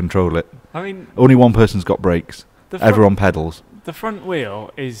control it. I mean, only one person's got brakes. Everyone pedals. The front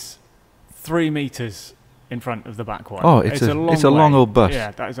wheel is 3 meters in front of the back one. Oh, it's a long old bus.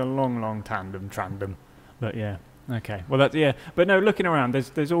 Yeah, that is a long trandem. But yeah. Okay. Well, but no. Looking around,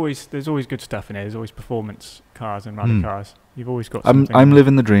 there's always good stuff in here. There's always performance cars and rally cars. You've always got. I'm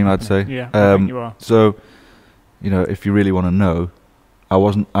living the dream, I'd say. Yeah, I think you are. So, if you really want to know,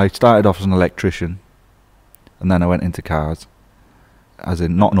 I started off as an electrician, and then I went into cars, as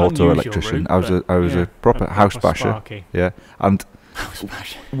in not an auto electrician. Route, I was a proper house basher. Sparky. Yeah, and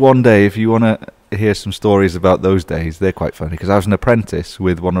one day, if you want to hear some stories about those days, they're quite funny, because I was an apprentice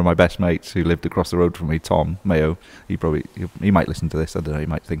with one of my best mates who lived across the road from me, Tom Mayo. He might listen to this. I don't know. He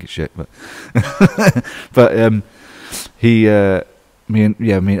might think it's shit, but but I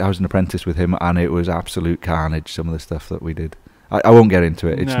was an apprentice with him, and it was absolute carnage. Some of the stuff that we did, I won't get into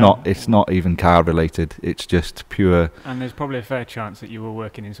it. It's No. not. It's not even car related. It's just pure. And there's probably a fair chance that you were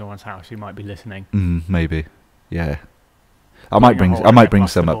working in someone's house who might be listening. Maybe. Yeah. I Putting might a bring. hole I in might their bring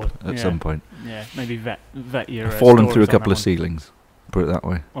some up plasterboard. at Yeah. some point. Yeah, maybe vet your. I've fallen through a stories on couple that of ceilings. Put it that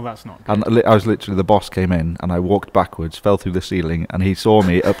way. Well, that's not good. And I was literally, the boss came in and I walked backwards, fell through the ceiling, and he saw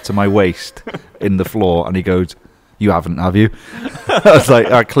me up to my waist in the floor, and he goes, "You haven't, have you?" I was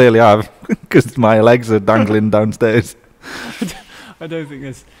like, "I clearly have, because my legs are dangling downstairs." I don't think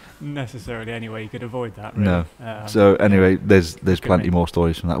there's necessarily any way you could avoid that. Really. No. So anyway, there's plenty mate. more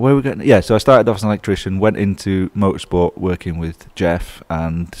stories from that. Where we getting? Yeah, so I started off as an electrician, went into motorsport, working with Jeff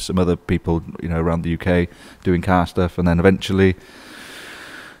and some other people, around the UK, doing car stuff, and then eventually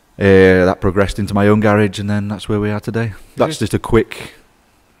that progressed into my own garage, and then that's where we are today. That's just a quick.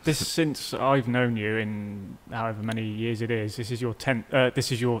 Since I've known you in however many years it is, this is your 10th.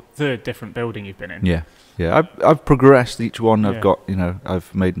 This is your third different building you've been in. Yeah. I've progressed each one. Yeah. I've got,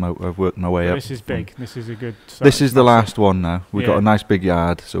 I've worked my way up. This is big. This is a good. This is the massive. last one now. We've got Yeah. a nice big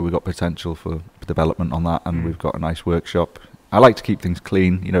yard, so we've got potential for development on that, and Mm. we've got a nice workshop. I like to keep things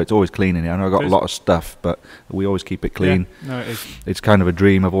clean. It's always clean in here. I know I've got a lot of stuff, but we always keep it clean. Yeah. No, it is. It's kind of a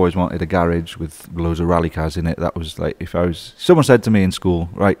dream. I've always wanted a garage with loads of rally cars in it. That was like, someone said to me in school,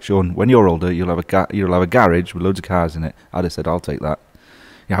 "Right, Sean, when you're older, you'll have a garage with loads of cars in it." I'd have said, "I'll take that."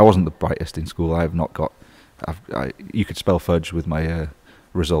 Yeah, I wasn't the brightest in school. I have not got. You could spell fudge with my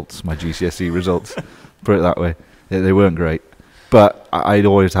results, my GCSE results. Put it that way. They weren't great, but I'd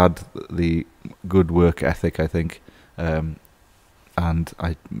always had the good work ethic, I think. And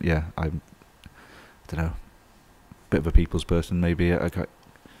I don't know, bit of a people's person maybe. I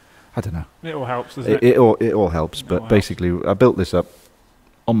don't know. It all helps, doesn't it? It all helps, but all basically I built this up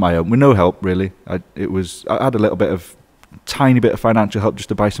on my own with no help really. I had a little bit of tiny bit of financial help just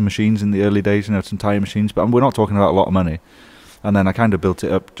to buy some machines in the early days, some tire machines, but we're not talking about a lot of money. And then I kind of built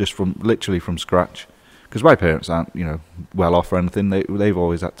it up just literally from scratch, because my parents aren't well off or anything. They've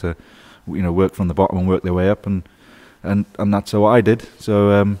always had to work from the bottom and work their way up, and that's what I did. So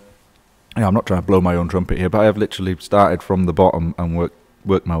I'm not trying to blow my own trumpet here, but I have literally started from the bottom and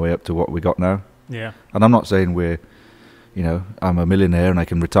worked my way up to what we got now. Yeah. And I'm not saying I'm a millionaire and I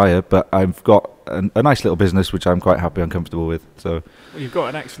can retire, but I've got a nice little business which I'm quite happy and comfortable with. So Well, you've got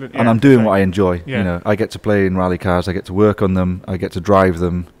an excellent. and I'm doing what I enjoy. Yeah. I get to play in rally cars, I get to work on them, I get to drive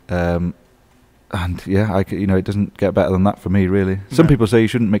them, and yeah, it doesn't get better than that for me really. Some No. people say you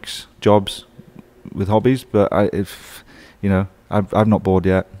shouldn't mix jobs with hobbies, but I'm not bored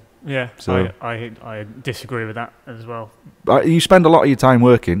yet. Yeah. So- I disagree with that as well. You spend a lot of your time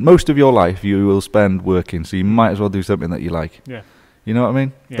working. Most of your life you will spend working, so you might as well do something that you like. Yeah. You know what I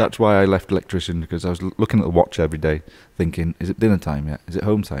mean? Yeah. That's why I left electrician, because I was looking at the watch every day, thinking, is it dinner time yet? Is it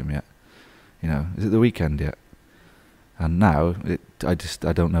home time yet? Is it the weekend yet? And now I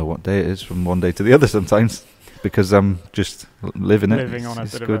don't know what day it is from one day to the other sometimes, because I'm just living it. Living on a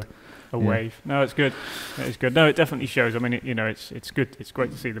It's bit good. of a Yeah. wave. No, it's good. It's good. No, it definitely shows. I mean, it's good. It's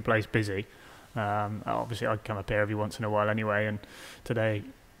great to see the place busy. Obviously, I come up here every once in a while anyway, and today,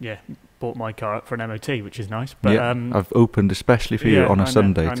 bought my car up for an MOT, which is nice. But Yeah, I've opened especially for you on I a know,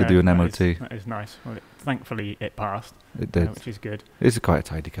 Sunday I to know. do an That MOT. That is nice. Well, thankfully, it passed, It did. which is good. It's quite a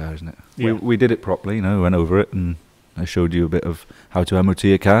tidy car, isn't it? Yeah. We did it properly, went over it, and I showed you a bit of how to MOT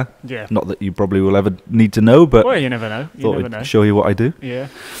a car. Yeah. Not that you probably will ever need to know, but Well, you never know. You thought never I'd know. show you what I do. Yeah.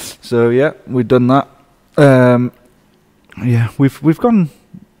 So yeah, we've done that. Yeah, we've gone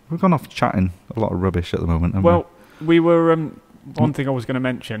off chatting a lot of rubbish at the moment. haven't Well, we were. One thing I was going to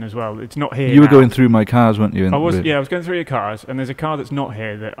mention as well. It's not here. you were now. going through my cars, weren't you? I was going through your cars, and there's a car that's not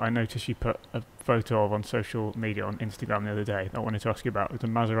here that I noticed you put a photo of on social media on Instagram the other day. That I wanted to ask you about. It's a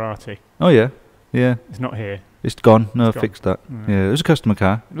Maserati. Oh yeah. It's not here. It's gone. No, It's I gone. fixed that. Mm. Yeah, it was a customer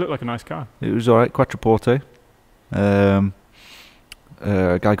car. It looked like a nice car. It was alright, Quattroporte.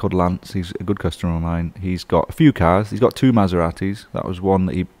 A guy called Lance, he's a good customer of mine. He's got a few cars. He's got two Maseratis. That was one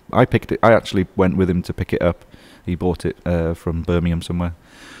that I picked it. I actually went with him to pick it up. He bought it from Birmingham somewhere.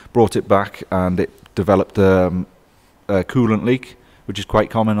 Brought it back, and it developed a coolant leak, which is quite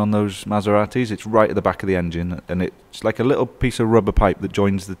common on those Maseratis. It's right at the back of the engine, and it's like a little piece of rubber pipe that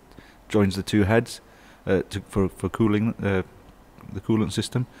joins the two heads for cooling the coolant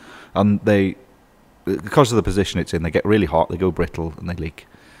system. And because of the position it's in, they get really hot, they go brittle, and they leak.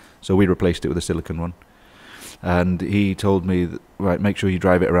 So we replaced it with a silicone one. And he told me, right, make sure you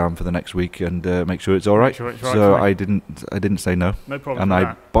drive it around for the next week and make sure it's all right. Make sure it's right So for you. I didn't say no, No problem and with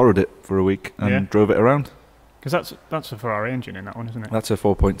I that. borrowed it for a week and Yeah. drove it around. Because that's a Ferrari engine in that one, isn't it? That's a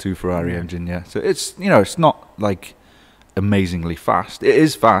 4.2 Ferrari Yeah. engine, yeah. So it's it's not like amazingly fast. It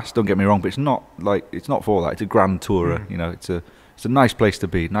is fast, don't get me wrong, but it's not for that. It's a Grand Tourer, Mm. It's a nice place to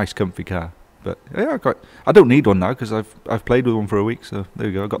be, nice comfy car. But yeah, I don't need one now because I've played with one for a week, so there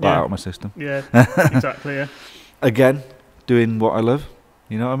we go. I got that out of my system. Yeah, exactly. Yeah. Again, doing what I love.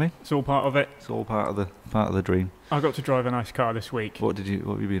 You know what I mean? It's all part of it. It's all part of the dream. I got to drive a nice car this week. What have you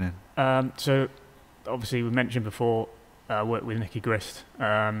been in? So obviously we mentioned before, worked with Nicky Grist.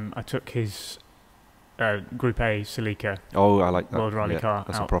 I took his Group A Celica Oh, I like that. World Rally car.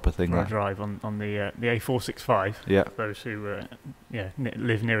 That's a out proper thing. for a That. drive on the A465. Yeah. For those who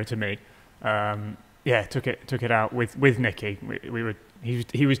live nearer to me. Took it out with Nicky.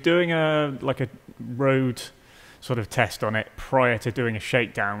 He was doing a road sort of test on it prior to doing a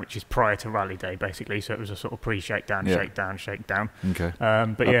shakedown, which is prior to rally day basically. So it was a sort of pre-shakedown, shakedown. Okay.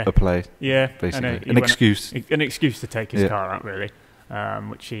 But a play. Yeah, Basically, an excuse. An excuse to take his car out, really.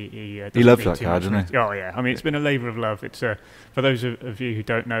 Which he loves doesn't that car, doesn't he? Oh yeah, I mean it's been a labour of love. It's for those of you who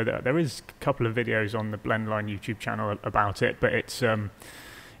don't know, that there is a couple of videos on the Blendline YouTube channel about it, but it's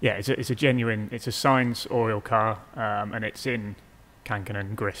it's a genuine, it's a Sainz Oriole car, and it's in Kanken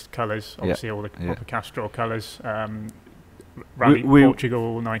and Grist colours, obviously all the proper Castrol colours. Rally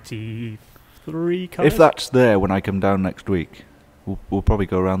Portugal '93 colours. If that's there when I come down next week, we'll probably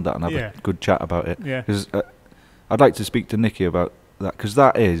go around that and have a good chat about it. Yeah. Because I'd like to speak to Nicky about that, because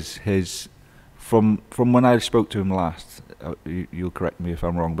that is his. From when I spoke to him last, you'll correct me if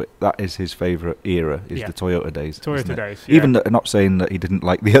I'm wrong, but that is his favourite era, is the Toyota days. Toyota days, yeah. Even not saying that he didn't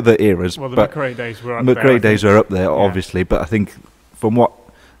like the other eras. Well, the but McRae days were up there. McRae days are up there, obviously, but I think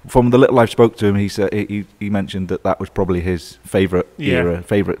from the little I've spoke to him, he said he mentioned that was probably his favourite era,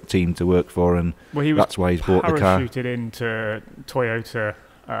 favourite team to work for, and that's why he's bought the car. Parachuted into Toyota.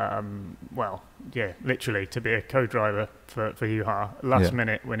 Literally to be a co-driver for Juha last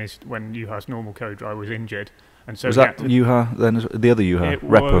minute when Juha's normal co-driver was injured, and so was that Juha then? The other Juha, it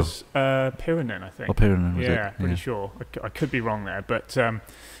Repo? Was Pirinen, I think. Oh, Pirinen, was yeah, it? pretty sure. I could be wrong there, but that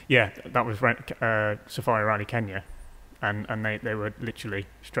was Safari Rally Kenya, and they were literally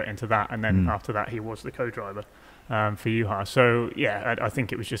straight into that, and then after that he was the co-driver for Juha. So yeah, I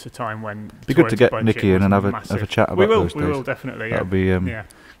think it was just a time when it'd be good to get Nicky in and have a chat about those days. We will definitely. That'll be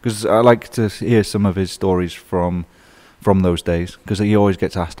because I like to hear some of his stories from those days, because he always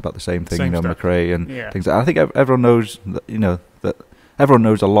gets asked about the same thing, McRae and things. I think everyone knows that everyone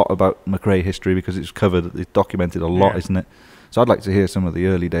knows a lot about McRae history because it's documented a lot, isn't it? So I'd like to hear some of the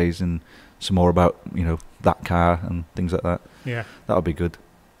early days and some more about that car and things like that. Yeah, that would be good.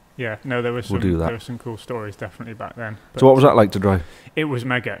 Yeah, no, there were some cool stories definitely back then. So what was that like to drive? It was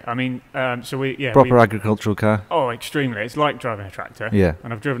mega. I mean, proper agricultural car. Oh, extremely. It's like driving a tractor. Yeah.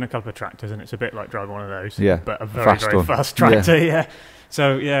 And I've driven a couple of tractors, and it's a bit like driving one of those. Yeah. But a very fast tractor. Yeah.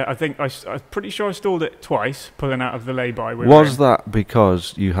 So yeah, I think I'm pretty sure I stalled it twice, pulling out of the lay-by. Was that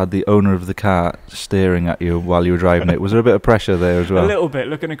because you had the owner of the car staring at you while you were driving it? Was there a bit of pressure there as well? A little bit,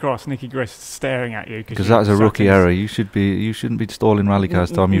 looking across, Nicky Grist staring at you. Because that's a rookie error. You shouldn't be stalling rally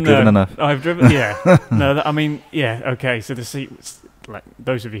cars, Tom. You've driven enough. I've driven. Yeah. Okay. So the seat was, like,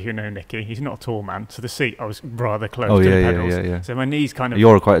 those of you who know Nicky, he's not a tall man, so the seat I was rather close to the pedals. Yeah. So my knees kind of.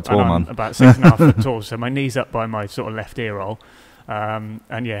 You're quite a tall man. About 6.5 foot tall, so my knees up by my sort of left ear roll.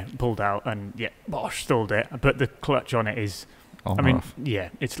 Pulled out and stalled it. But the clutch on it is,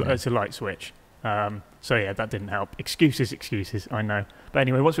 it's a light switch. That didn't help. Excuses, I know. But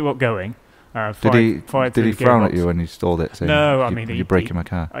anyway, once we got going, did he frown at you when you stalled it? Saying, no, I mean you're breaking my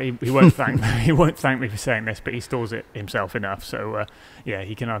car. He won't thank me. He won't thank me for saying this, but he stalls it himself enough. So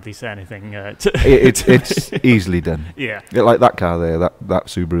he can hardly say anything. It's easily done. Yeah, like that car there, that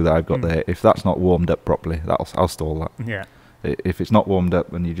Subaru that I've got there. If that's not warmed up properly, I'll stall that. Yeah. If it's not warmed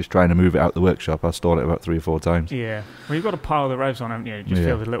up and you're just trying to move it out the workshop, I'll stall it about 3 or 4 times. Yeah. Well, you've got to pile the revs on, haven't you? It just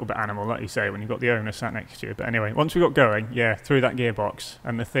feels a little bit animal, like you say, when you've got the owner sat next to you. But anyway, once we got going, through that gearbox,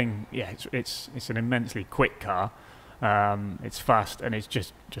 and the thing, it's an immensely quick car. It's fast and it's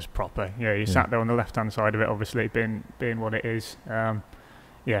just proper. You sat there on the left-hand side of it, obviously, being what it is.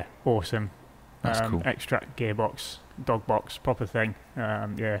 Awesome. That's cool. Extract gearbox, dog box, proper thing.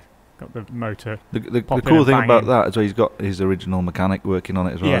 Got the motor. The cool thing about that is he's got his original mechanic working on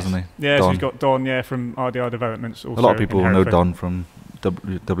it as well, hasn't he? Yeah, so he's got Don, from RDR Developments. Also a lot of people will know Don from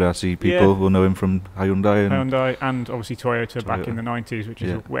WRC. People will know him from Hyundai and obviously Toyota back in the 90s, which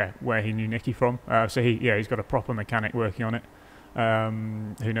is where he knew Nicky from. So he's got a proper mechanic working on it.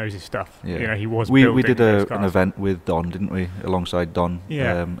 Who knows his stuff? Yeah. He was. We did an event with Don, didn't we? Alongside Don.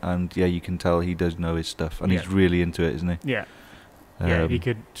 Yeah. And you can tell he does know his stuff, and he's really into it, isn't he? Yeah. Yeah, he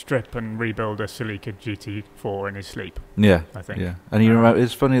could strip and rebuild a Celica GT4 in his sleep, Yeah, I think. yeah. And he remember,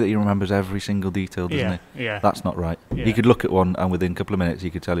 it's funny that he remembers every single detail, doesn't he? Yeah. That's not right. Yeah. He could look at one, and within a couple of minutes, he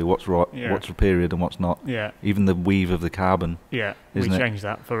could tell you what's right, what's a period, and what's not. Yeah. Even the weave of the carbon. Yeah, we changed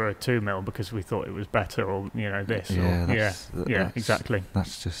that for a 2mm because we thought it was better, or this. Yeah, that's, exactly.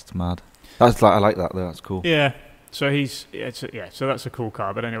 That's just mad. I like that though. That's cool. Yeah. So so that's a cool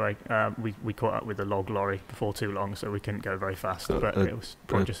car. But anyway, we caught up with the log lorry before too long, so we couldn't go very fast. But it was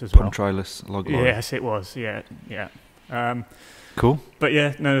gorgeous as well. Punctriless log lorry. Yes, it was. Yeah. Cool. But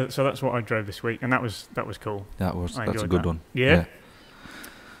so that's what I drove this week, and that was cool. That's a good one. Yeah.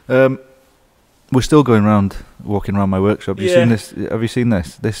 We're still going around, walking around my workshop. Have you seen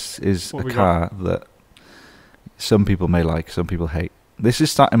this? This is a car that some people may like, some people hate. This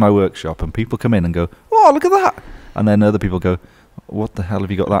is sat in my workshop, and people come in and go, "Oh, look at that!" And then other people go, "What the hell have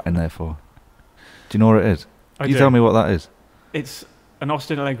you got that in there for?" Do you know what it is? Can you tell me what that is? It's an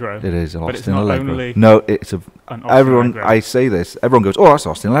Austin Allegro. It is an but Austin it's not Allegro. Only no, it's an Austin everyone. Allegro. I say this. Everyone goes, "Oh, that's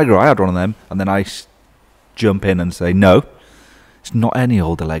Austin Allegro. I had one of them." And then I jump in and say, "No, it's not any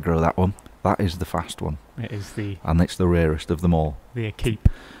old Allegro. That one. That is the fast one. It is and it's the rarest of them all. The Equip.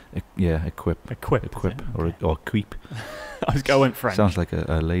 Equip. Or Queep. I went French. Sounds like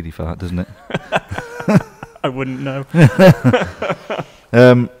a lady fart, doesn't it? I wouldn't know.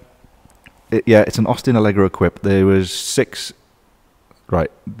 It's an Austin Allegro Equip. There was 6. Right,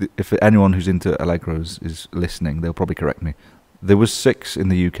 if anyone who's into Allegros is listening, they'll probably correct me. There was 6 in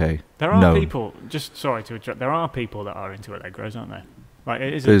the UK. There are people. Just sorry to interrupt. There are people that are into Allegros, aren't there? Like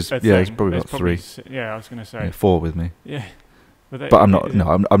it is a thing. It's probably about 3. I was going to say 4 with me. Yeah, but I'm not.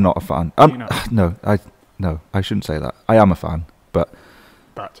 No, I'm not a fan. No, I shouldn't say that. I am a fan, but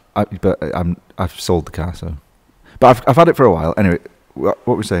I've sold the car, so. But I've had it for a while. Anyway, what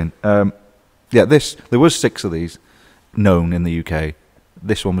we're saying. There was 6 of these known in the UK.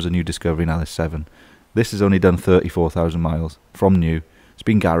 This one was a new discovery. Now there's 7. This has only done 34,000 miles from new. It's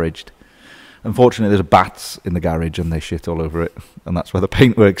been garaged. Unfortunately, there's bats in the garage and they shit all over it, and that's why the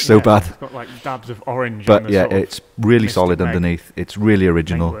paint works so bad. It's got like dabs of orange. But it's really solid underneath. It's really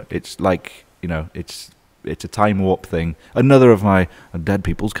original. It's like it's a time warp thing. Another of my dead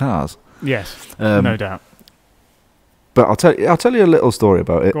people's cars. Yes, no doubt. But I'll tell you a little story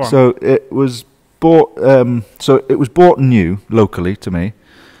about it. Go on. So it was bought. It was bought new locally to me.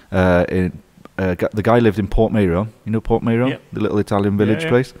 The guy lived in Port Meiron. You know Port Meiron, the little Italian village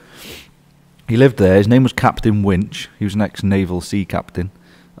place. He lived there. His name was Captain Winch. He was an ex-naval sea captain,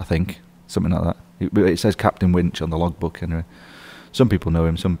 I think, something like that. It says Captain Winch on the logbook anyway. Some people know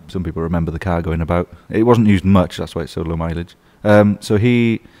him. Some people remember the car going about. It wasn't used much. That's why it's so low mileage. So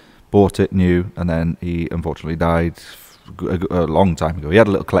he bought it new, and then he unfortunately died a long time ago. He had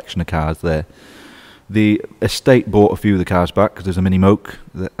a little collection of cars there. The estate bought a few of the cars back because there's a Mini Moke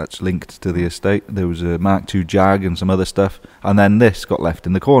that's linked to the estate. There was a Mark II Jag and some other stuff, and then this got left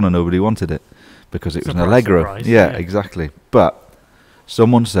in the corner. Nobody wanted it because it was an Allegro. Surprise, yeah, exactly. But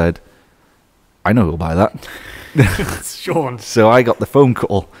someone said, "I know who'll buy that." Sean. So I got the phone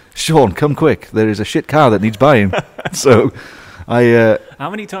call. "Sean, come quick! There is a shit car that needs buying." So I. How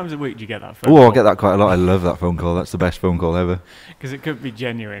many times a week do you get that phone call? I get that quite a lot. I love that phone call. That's the best phone call ever. Because it could be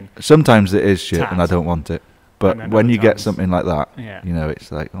genuine. Sometimes it is shit, and I don't want it. But when you get something like that,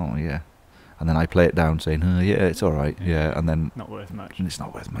 it's like, oh yeah. And then I play it down, saying, "Oh yeah, it's all right, yeah." And then not worth much. It's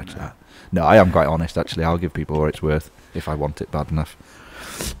not worth much. That. No, I am quite honest. Actually, I'll give people what it's worth if I want it bad enough.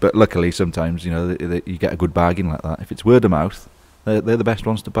 But luckily, sometimes you get a good bargain like that. If it's word of mouth, they're the best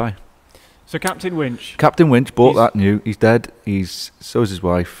ones to buy. So Captain Winch bought that new. He's dead. So is his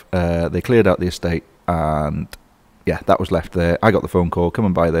wife. They cleared out the estate, and that was left there. I got the phone call. "Come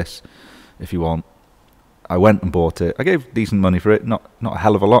and buy this if you want." I went and bought it. I gave decent money for it. Not a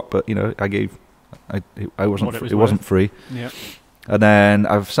hell of a lot, but I gave. It wasn't free. Yeah. And then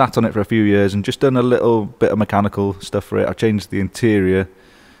I've sat on it for a few years and just done a little bit of mechanical stuff for it. I changed the interior.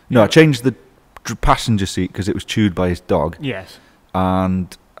 I changed the passenger seat because it was chewed by his dog. Yes.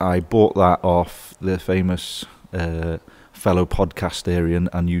 And I bought that off the famous fellow podcastarian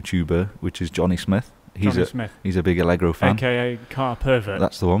and YouTuber, which is Johnny Smith. He's a big Allegro fan. AKA Car Pervert.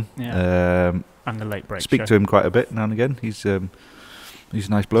 That's the one. Yeah. And the Late Break Speak Show. to him quite a bit now and again. He's a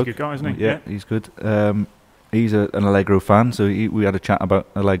nice bloke. He's a good guy, isn't he? Yeah, he's good. He's an Allegro fan, so we had a chat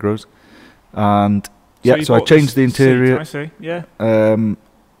about Allegros. And so I changed the interior. Seat, I see, yeah.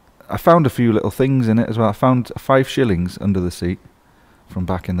 I found a few little things in it as well. I found 5 shillings under the seat from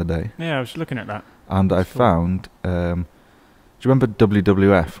back in the day. Yeah, I was looking at that. And I found Do you remember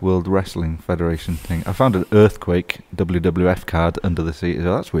WWF, World Wrestling Federation thing? I found an Earthquake WWF card under the seat.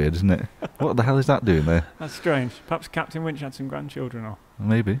 Oh, that's weird, isn't it? What the hell is that doing there? That's strange. Perhaps Captain Winch had some grandchildren or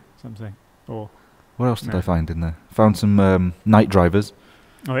Maybe. something. Or What else did I find in there? Found some night drivers.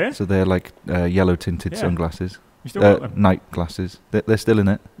 oh yeah, So they're like yellow tinted Yeah. sunglasses. you still got them? Night glasses. They're still in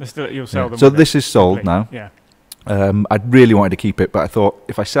it. They're still, you'll sell Yeah. them. So with this it, is sold simply. now. Yeah. I really wanted to keep it, but I thought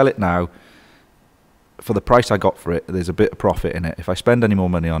if I sell it now, for the price I got for it, there's a bit of profit in it. If I spend any more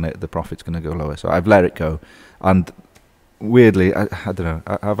money on it, the profit's going to go lower. So I've let it go. And weirdly, I don't know.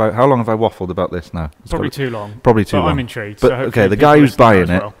 How long have I waffled about this now? It's Probably too long. Probably too But long. I'm intrigued. But so okay, hopefully the people guy who's listen to that buying as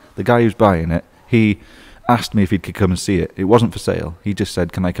it, well. the guy who's buying it, he asked me if he could come and see it. It wasn't for sale. He just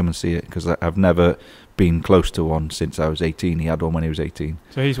said, "Can I come and see it?" Because I've never been close to one since I was 18. He had one when he was 18.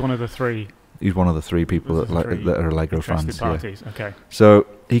 So he's one of the three He's one of the three people Those are the three that are Allegro interested fans. Yeah. parties. Okay. So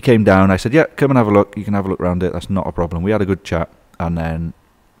he came down. I said, "Yeah, come and have a look. You can have a look around it. That's not a problem." We had a good chat, and then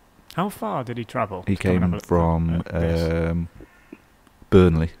How far did he travel? he to come and have came a look from at this?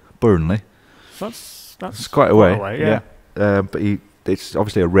 Burnley. That's It's quite a way. yeah. But it's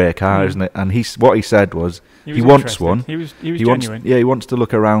obviously a rare car, Mm. isn't it? And what he said was He he was wants interested. one. He was he wants genuine. he wants to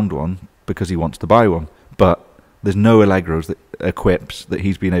look around one because he wants to buy one. But there's no Allegros that equips that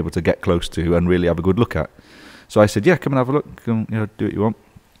he's been able to get close to and really have a good look at. So I said, "Yeah, come and have a look. Come, do what you want."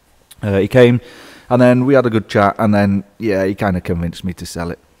 He came, and then we had a good chat, and then he kind of convinced me to sell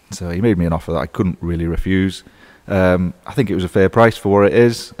it. So he made me an offer that I couldn't really refuse. I think it was a fair price for what it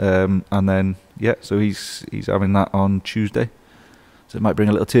is, and then so he's having that on Tuesday. So it might bring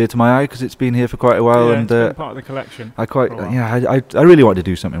a little tear to my eye because it's been here for quite a while, Yeah, and it's been part of the collection. I quite for a while. I really wanted to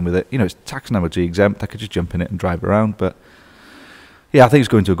do something with it. It's tax and MOT exempt. I could just jump in it and drive around, but I think it's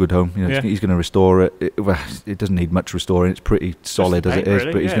going to a good home. Yeah. He's going to restore it. It doesn't need much restoring. It's pretty solid as paint, it is,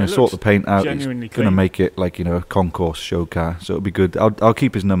 really. but he's Yeah, going it to sort the looks paint out. He's genuinely going to clean. make it like a concourse show car, so it'll be good. I'll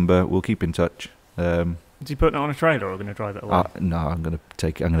keep his number. We'll keep in touch. Is he putting it on a trailer or going to drive it away? No, I'm going to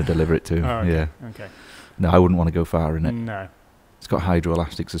take it. I'm going to deliver it to him. Oh, okay. Yeah. Okay. No, I wouldn't want to go far in it. No. It's got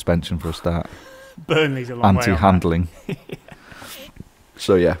hydroelastic suspension for a start. Burnley's a long way on that. Anti-handling.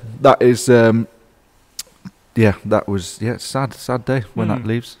 So that is that was sad day when that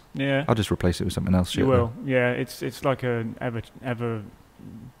leaves. Yeah. I'll just replace it with something else. You will. Yeah, it's like an ever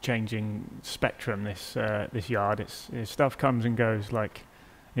changing spectrum. This yard. It's stuff comes and goes like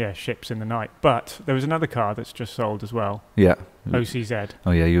ships in the night. But there was another car that's just sold as well. Yeah. OCZ. Oh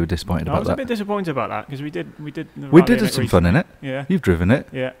yeah, you were disappointed I about was that. a bit disappointed about that because we did We rally did in some fun in it. Yeah. You've driven it.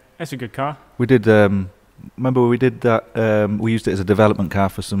 Yeah. It's a good car. We did. Remember we did that? We used it as a development car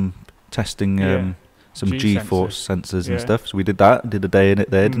for some testing. Yeah. Some G G-force sensors and Yeah. stuff. So we did that. Did a day in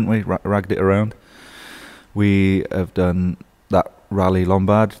it there, didn't we? Ragged it around. We have done that Rally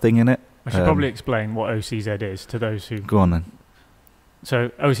Lombard thing in it. I should probably explain what OCZ is to those who. Go on then. So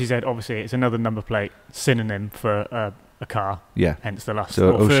OCZ, obviously, it's another number plate synonym for a car. Yeah. Hence the last.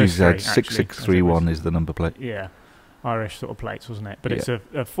 So or first three, OCZ actually, as it 6631 was. is the number plate. Yeah, Irish sort of plates, wasn't it? But Yeah. it's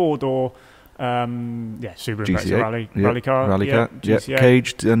a four-door, Subaru GC8, Impreza rally car. Rally yeah, car, GC8.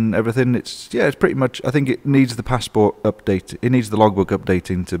 caged and everything. It's pretty much. I think it needs the passport update. It needs the logbook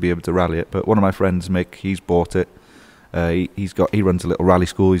updating to be able to rally it. But one of my friends, Mick, he's bought it. He runs a little rally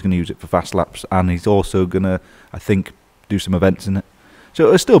school. He's going to use it for fast laps, and he's also going to, I think, do some events in it. So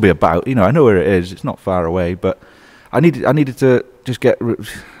it'll still be about. I know where it is. It's not far away, but I needed to just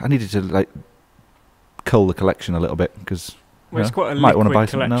I needed to like cull the collection a little bit because. Well, it's quite a might want to buy liquid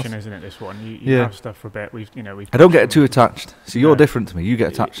something collection, else. isn't it? This one, you Yeah. have stuff for a bit. We've. I don't get too attached. So you're No. different to me. You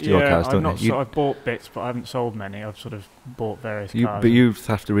get attached to your cars, I've don't not you? I've bought bits, but I haven't sold many. I've sort of bought various cars. But you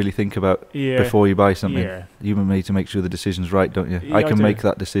have to really think about before you buy something. Yeah. You need to make sure the decision's right, don't you? Yeah, I can do. make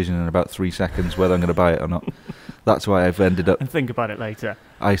that decision in about 3 seconds whether I'm going to buy it or not. That's why I've ended up. And think about it later.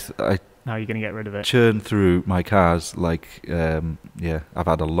 I How you're going to get rid of it? churn through my cars like I've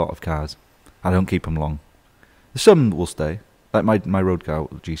had a lot of cars. I don't keep them long. Some will stay. Like my road car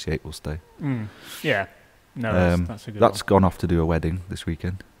GC8 will stay. Yeah. No, that's a good. That's gone off to do a wedding this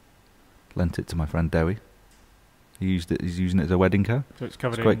weekend. Lent it to my friend Dewi. He's using it as a wedding car. one. So it's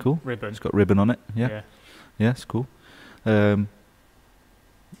covered It's quite in cool. ribbon. It's got ribbon on it. Yeah, it's cool.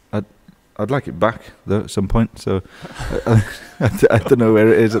 I'd like it back though at some point. So I don't know where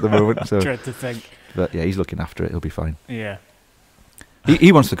it is at the moment. So, Dread to think. but yeah, he's looking after it. He'll be fine. Yeah.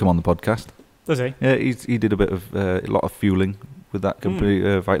 He wants to come on the podcast. Does he? Yeah, he did a lot of fueling with that company,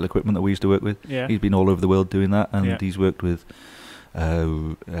 Vital Equipment that we used to work with. Yeah. He's been all over the world doing that, and Yeah. he's worked with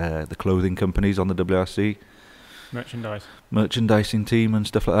the clothing companies on the WRC Merchandising team and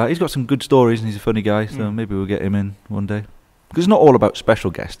stuff like that. He's got some good stories, and he's a funny guy, so maybe we'll get him in one day. Because it's not all about special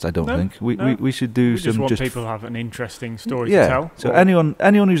guests. I don't No, think we, no. we should do We some just want just people to have an interesting story yeah. to tell. So or-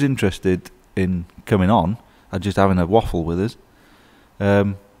 anyone who's interested in coming on and just having a waffle with us,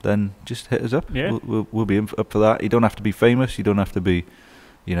 then just hit us up. Yeah. We'll be up for that. You don't have to be famous. You don't have to be,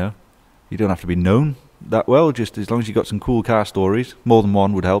 you don't have to be known that well. Just as long as you got some cool car stories, more than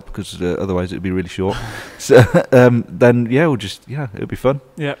one would help because otherwise it'd be really short. So then it'll be fun.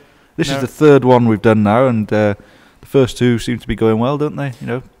 Yeah. This No. is the third one we've done now, and the first two seem to be going well, don't they?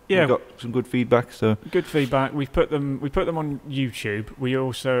 Yeah. We've got some good feedback. So Good feedback. We put them on YouTube. We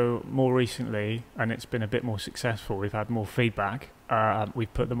also more recently, and it's been a bit more successful. We've had more feedback.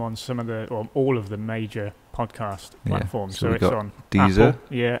 We've put them on all of the major podcast Yeah. platforms. So So we've it's got on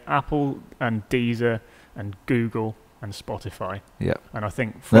Deezer. Apple and Deezer and Google and Spotify. Yeah. And I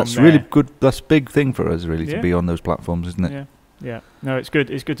think from That's there, really good. That's a big thing for us, really, Yeah. to be on those platforms, isn't it? Yeah. Yeah. No, it's good.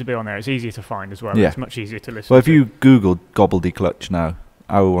 It's good to be on there. It's easier to find as well. Yeah. It's much easier to listen. Well, if to. you Google Gobbledyclutch now,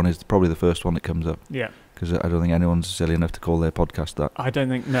 our one is probably the first one that comes up Yeah. because I don't think anyone's silly enough to call their podcast that. I don't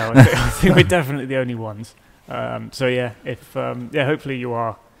think no. I think we're definitely the only ones. So yeah, if hopefully you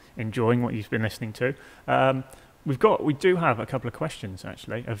are enjoying what you've been listening to. We do have a couple of questions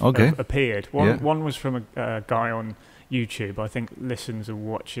actually have appeared. One was from a guy on YouTube. I think listens and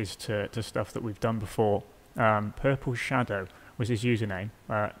watches to stuff that we've done before. Purple Shadow was his username.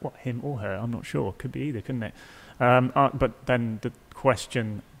 Him or her? I'm not sure. Could be either, couldn't it? But then the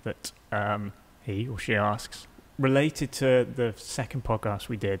question that he or she asks related to the second podcast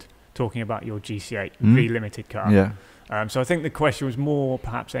we did, talking about your GC8 V Limited car. Yeah. So I think the question was more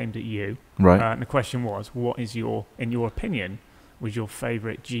perhaps aimed at you. Right. And the question was, what is in your opinion, was your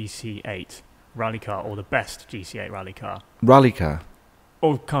favourite GC8 rally car or the best GC8 rally car? Rally car.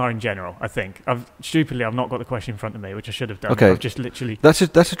 Or car in general, I think. I've not got the question in front of me, which I should have done. Okay. I've just literally... That's a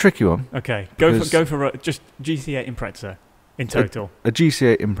tricky one. Okay. Go for just GC8 Impreza in total. A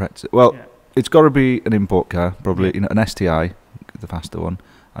GC8 Impreza. Well, Yeah. it's got to be an import car, probably an STI, the faster one,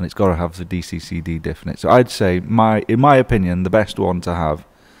 and it's got to have the DCCD diff in it. So I'd say, in my opinion, the best one to have.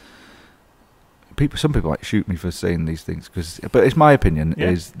 Some people might shoot me for saying these things, but it's my opinion.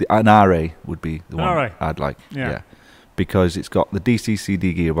 Yeah. Is an RA would be the An one RA. I'd like. Yeah. Because it's got the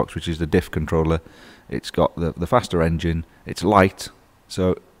DCCD gearbox, which is the diff controller. It's got the faster engine. It's light,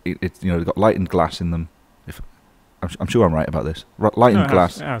 so it's got lightened glass in them. I'm sure I'm right about this. Lightened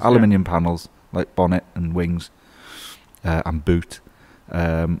glass, it has, aluminium panels like bonnet and wings, and boot.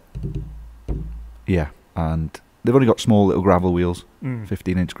 And they've only got small little gravel wheels,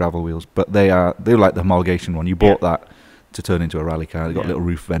 15-inch gravel wheels, but they're like the homologation one. You bought that to turn into a rally car. They've got a little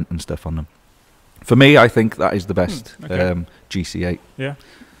roof vent and stuff on them. For me, I think that is the best GC8. Yeah,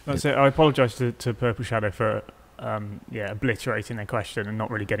 that's it. I apologise to Purple Shadow for obliterating their question and not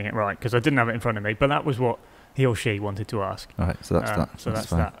really getting it right, because I didn't have it in front of me, but that was what he or she wanted to ask. All right, so that's that. So that's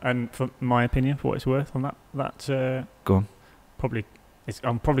fine. that. And for my opinion, for what it's worth on that, Go on.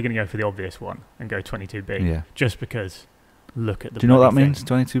 I'm probably going to go for the obvious one and go 22B. Yeah. Just because, look at the. Do you know what that bloody means,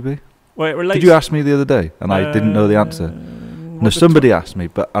 thing. 22B? Well, it relates. Did you ask me the other day and I didn't know the answer? No, somebody asked me,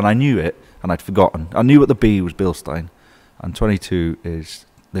 and I knew it and I'd forgotten. I knew what the B was, Bilstein, and 22 is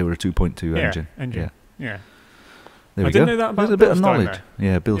they were a 2.2 engine. Yeah. There we I didn't go. know that about There's a bit of Bilstein, knowledge. though.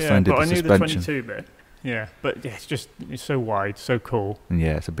 Yeah, Bilstein did but the I knew suspension. the 22 bit. Yeah, but yeah, it's so wide, so cool. And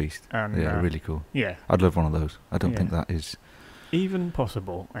yeah, it's a beast. And Yeah, really cool. Yeah. I'd love one of those. I don't Yeah. think that is Even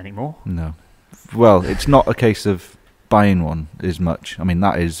possible anymore. no. Well, it's not a case of buying one as much. I mean,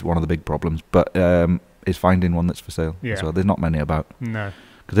 that is one of the big problems, but is finding one that's for sale. Yeah. So there's not many about. No.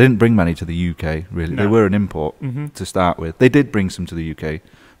 Because they didn't bring many to the UK, really. No. They were an import Mm-hmm. to start with. They did bring some to the UK,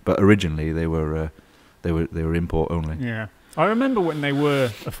 but originally they were import only. Yeah. I remember when they were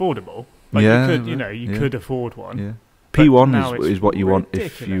affordable. Like Yeah, you could, they were, you yeah. could afford one. Yeah. But P1 now is it's what you want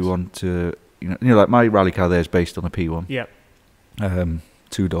if ridiculous. you want to, like my rally car there is based on a P1. Yep.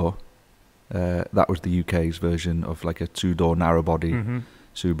 2-door. That was the UK's version of like a 2-door narrow body Mm-hmm.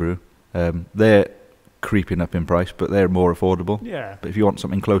 Subaru. They're creeping up in price, but they're more affordable. Yeah. But if you want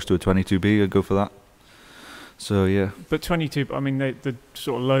something close to a 22B, I'd go for that. So yeah. But 22, I mean, the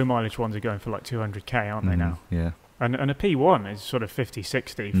sort of low mileage ones are going for like 200k, aren't they now? Yeah. And a P1 is sort of 50,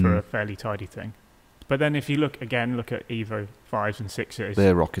 60 for a fairly tidy thing. But then if you look at Evo 5s and 6s,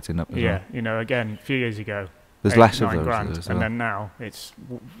 They're rocketing up as well. again, a few years ago, There's 8, less of 9 those. grand, as and well. then now it's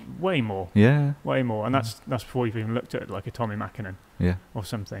way more. Yeah. Way more, and that's before you've even looked at like a Tommy Mackinnon Yeah. or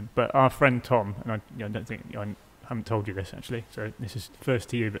something. But our friend Tom, and I don't think I haven't told you this actually, so this is first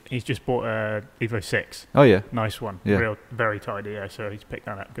to you. But he's just bought a Evo 6, Oh yeah. nice one, Yeah. very tidy. Yeah, so he's picked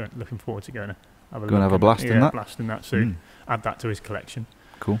that up. Looking forward to going to have a Go and look have a at blast it. in that. Blast in that soon. Mm. Add that to his collection.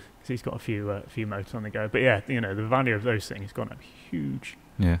 Cool. Because he's got a few motors on the go. But yeah, the value of those things has gone up huge.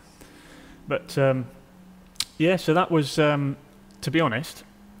 Yeah. But yeah, so that was, to be honest,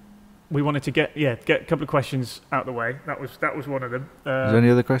 we wanted to get a couple of questions out of the way. That was one of them. Is there any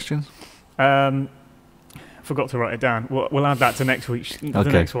other questions? Forgot to write it down. We'll add that to next week's the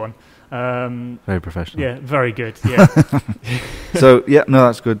next one. Very professional. Yeah, very good. Yeah. So yeah, no,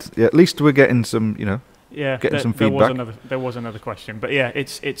 that's good. Yeah, at least we're getting some, getting some feedback. There was another question, but yeah,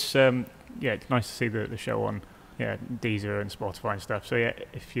 it's nice to see the show on Deezer and Spotify and stuff. So yeah,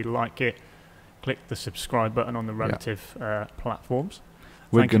 if you like it, click the subscribe button on the relative platforms.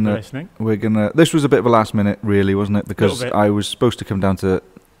 Thank you for listening. This was a bit of a last minute, really, wasn't it? Because I was supposed to come down to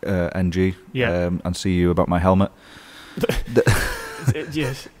NG and see you about my helmet.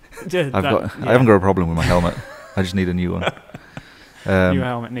 Yes. I haven't got a problem with my helmet. I just need a new one. New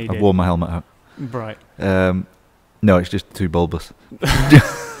helmet needed. I've worn my helmet out. Right. No, it's just too bulbous.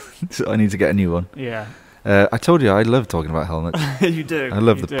 So I need to get a new one. Yeah. I told you I love talking about helmets. You do. I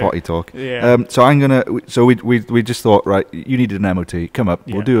love the potty talk. Yeah. So I'm gonna. So we just thought, right, you needed an MOT. Come up.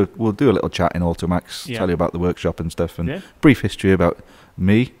 Yeah. We'll do a little chat in Automax. Yeah. Tell you about the workshop and stuff, and brief history about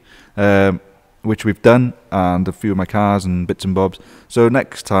me, which we've done, and a few of my cars and bits and bobs. So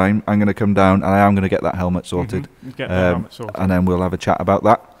next time I'm gonna come down and I am gonna get that helmet sorted. Mm-hmm. Get that helmet sorted. And then we'll have a chat about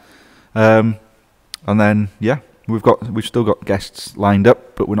that. And then we've still got guests lined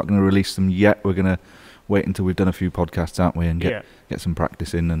up, but we're not going to release them yet. We're going to wait until we've done a few podcasts, aren't we, and get some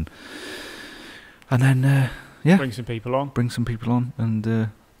practice in, and then bring some people on.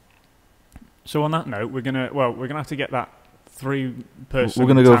 And so on that note, we're gonna have to get that 3-person. We're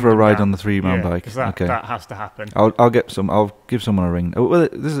gonna go for a ride on the 3-man bike. That has to happen. I'll give someone a ring. Oh, well,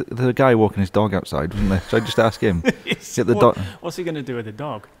 there's a guy walking his dog outside, wasn't there? Should I just ask him? Get the dog. What's he gonna do with the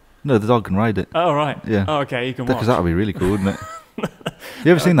dog? No, the dog can ride it. Oh, right. Yeah. Oh, okay, you can watch. Because that would be really cool, wouldn't it? You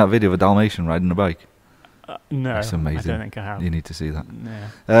ever seen that video of a Dalmatian riding a bike? No, it's amazing. I don't think I have. You need to see that.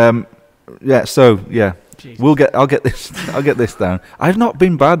 Yeah. Jesus. I'll get this down. I've not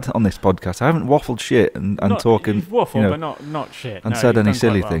been bad on this podcast. I haven't waffled shit and talking. You've waffled, but not shit. And said any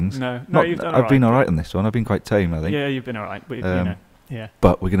silly things. No, you've done I've been all right on this one. I've been quite tame, I think. Yeah, you've been all right, but yeah.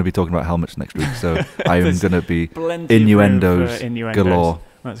 But we're going to be talking about helmets next week, so I am going to be innuendos galore.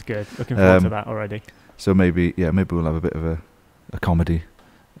 That's good. Looking forward to that already. So maybe we'll have a bit of a comedy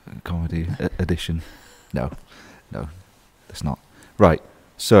edition. No, it's not. Right.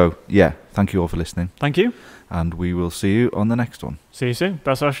 So thank you all for listening. Thank you. And we will see you on the next one. See you soon.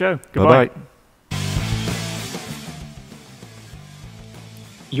 That's our show. Goodbye. Bye-bye.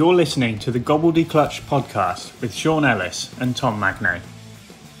 You're listening to the Gobbledy Clutch podcast with Sean Ellis and Tom Magnay.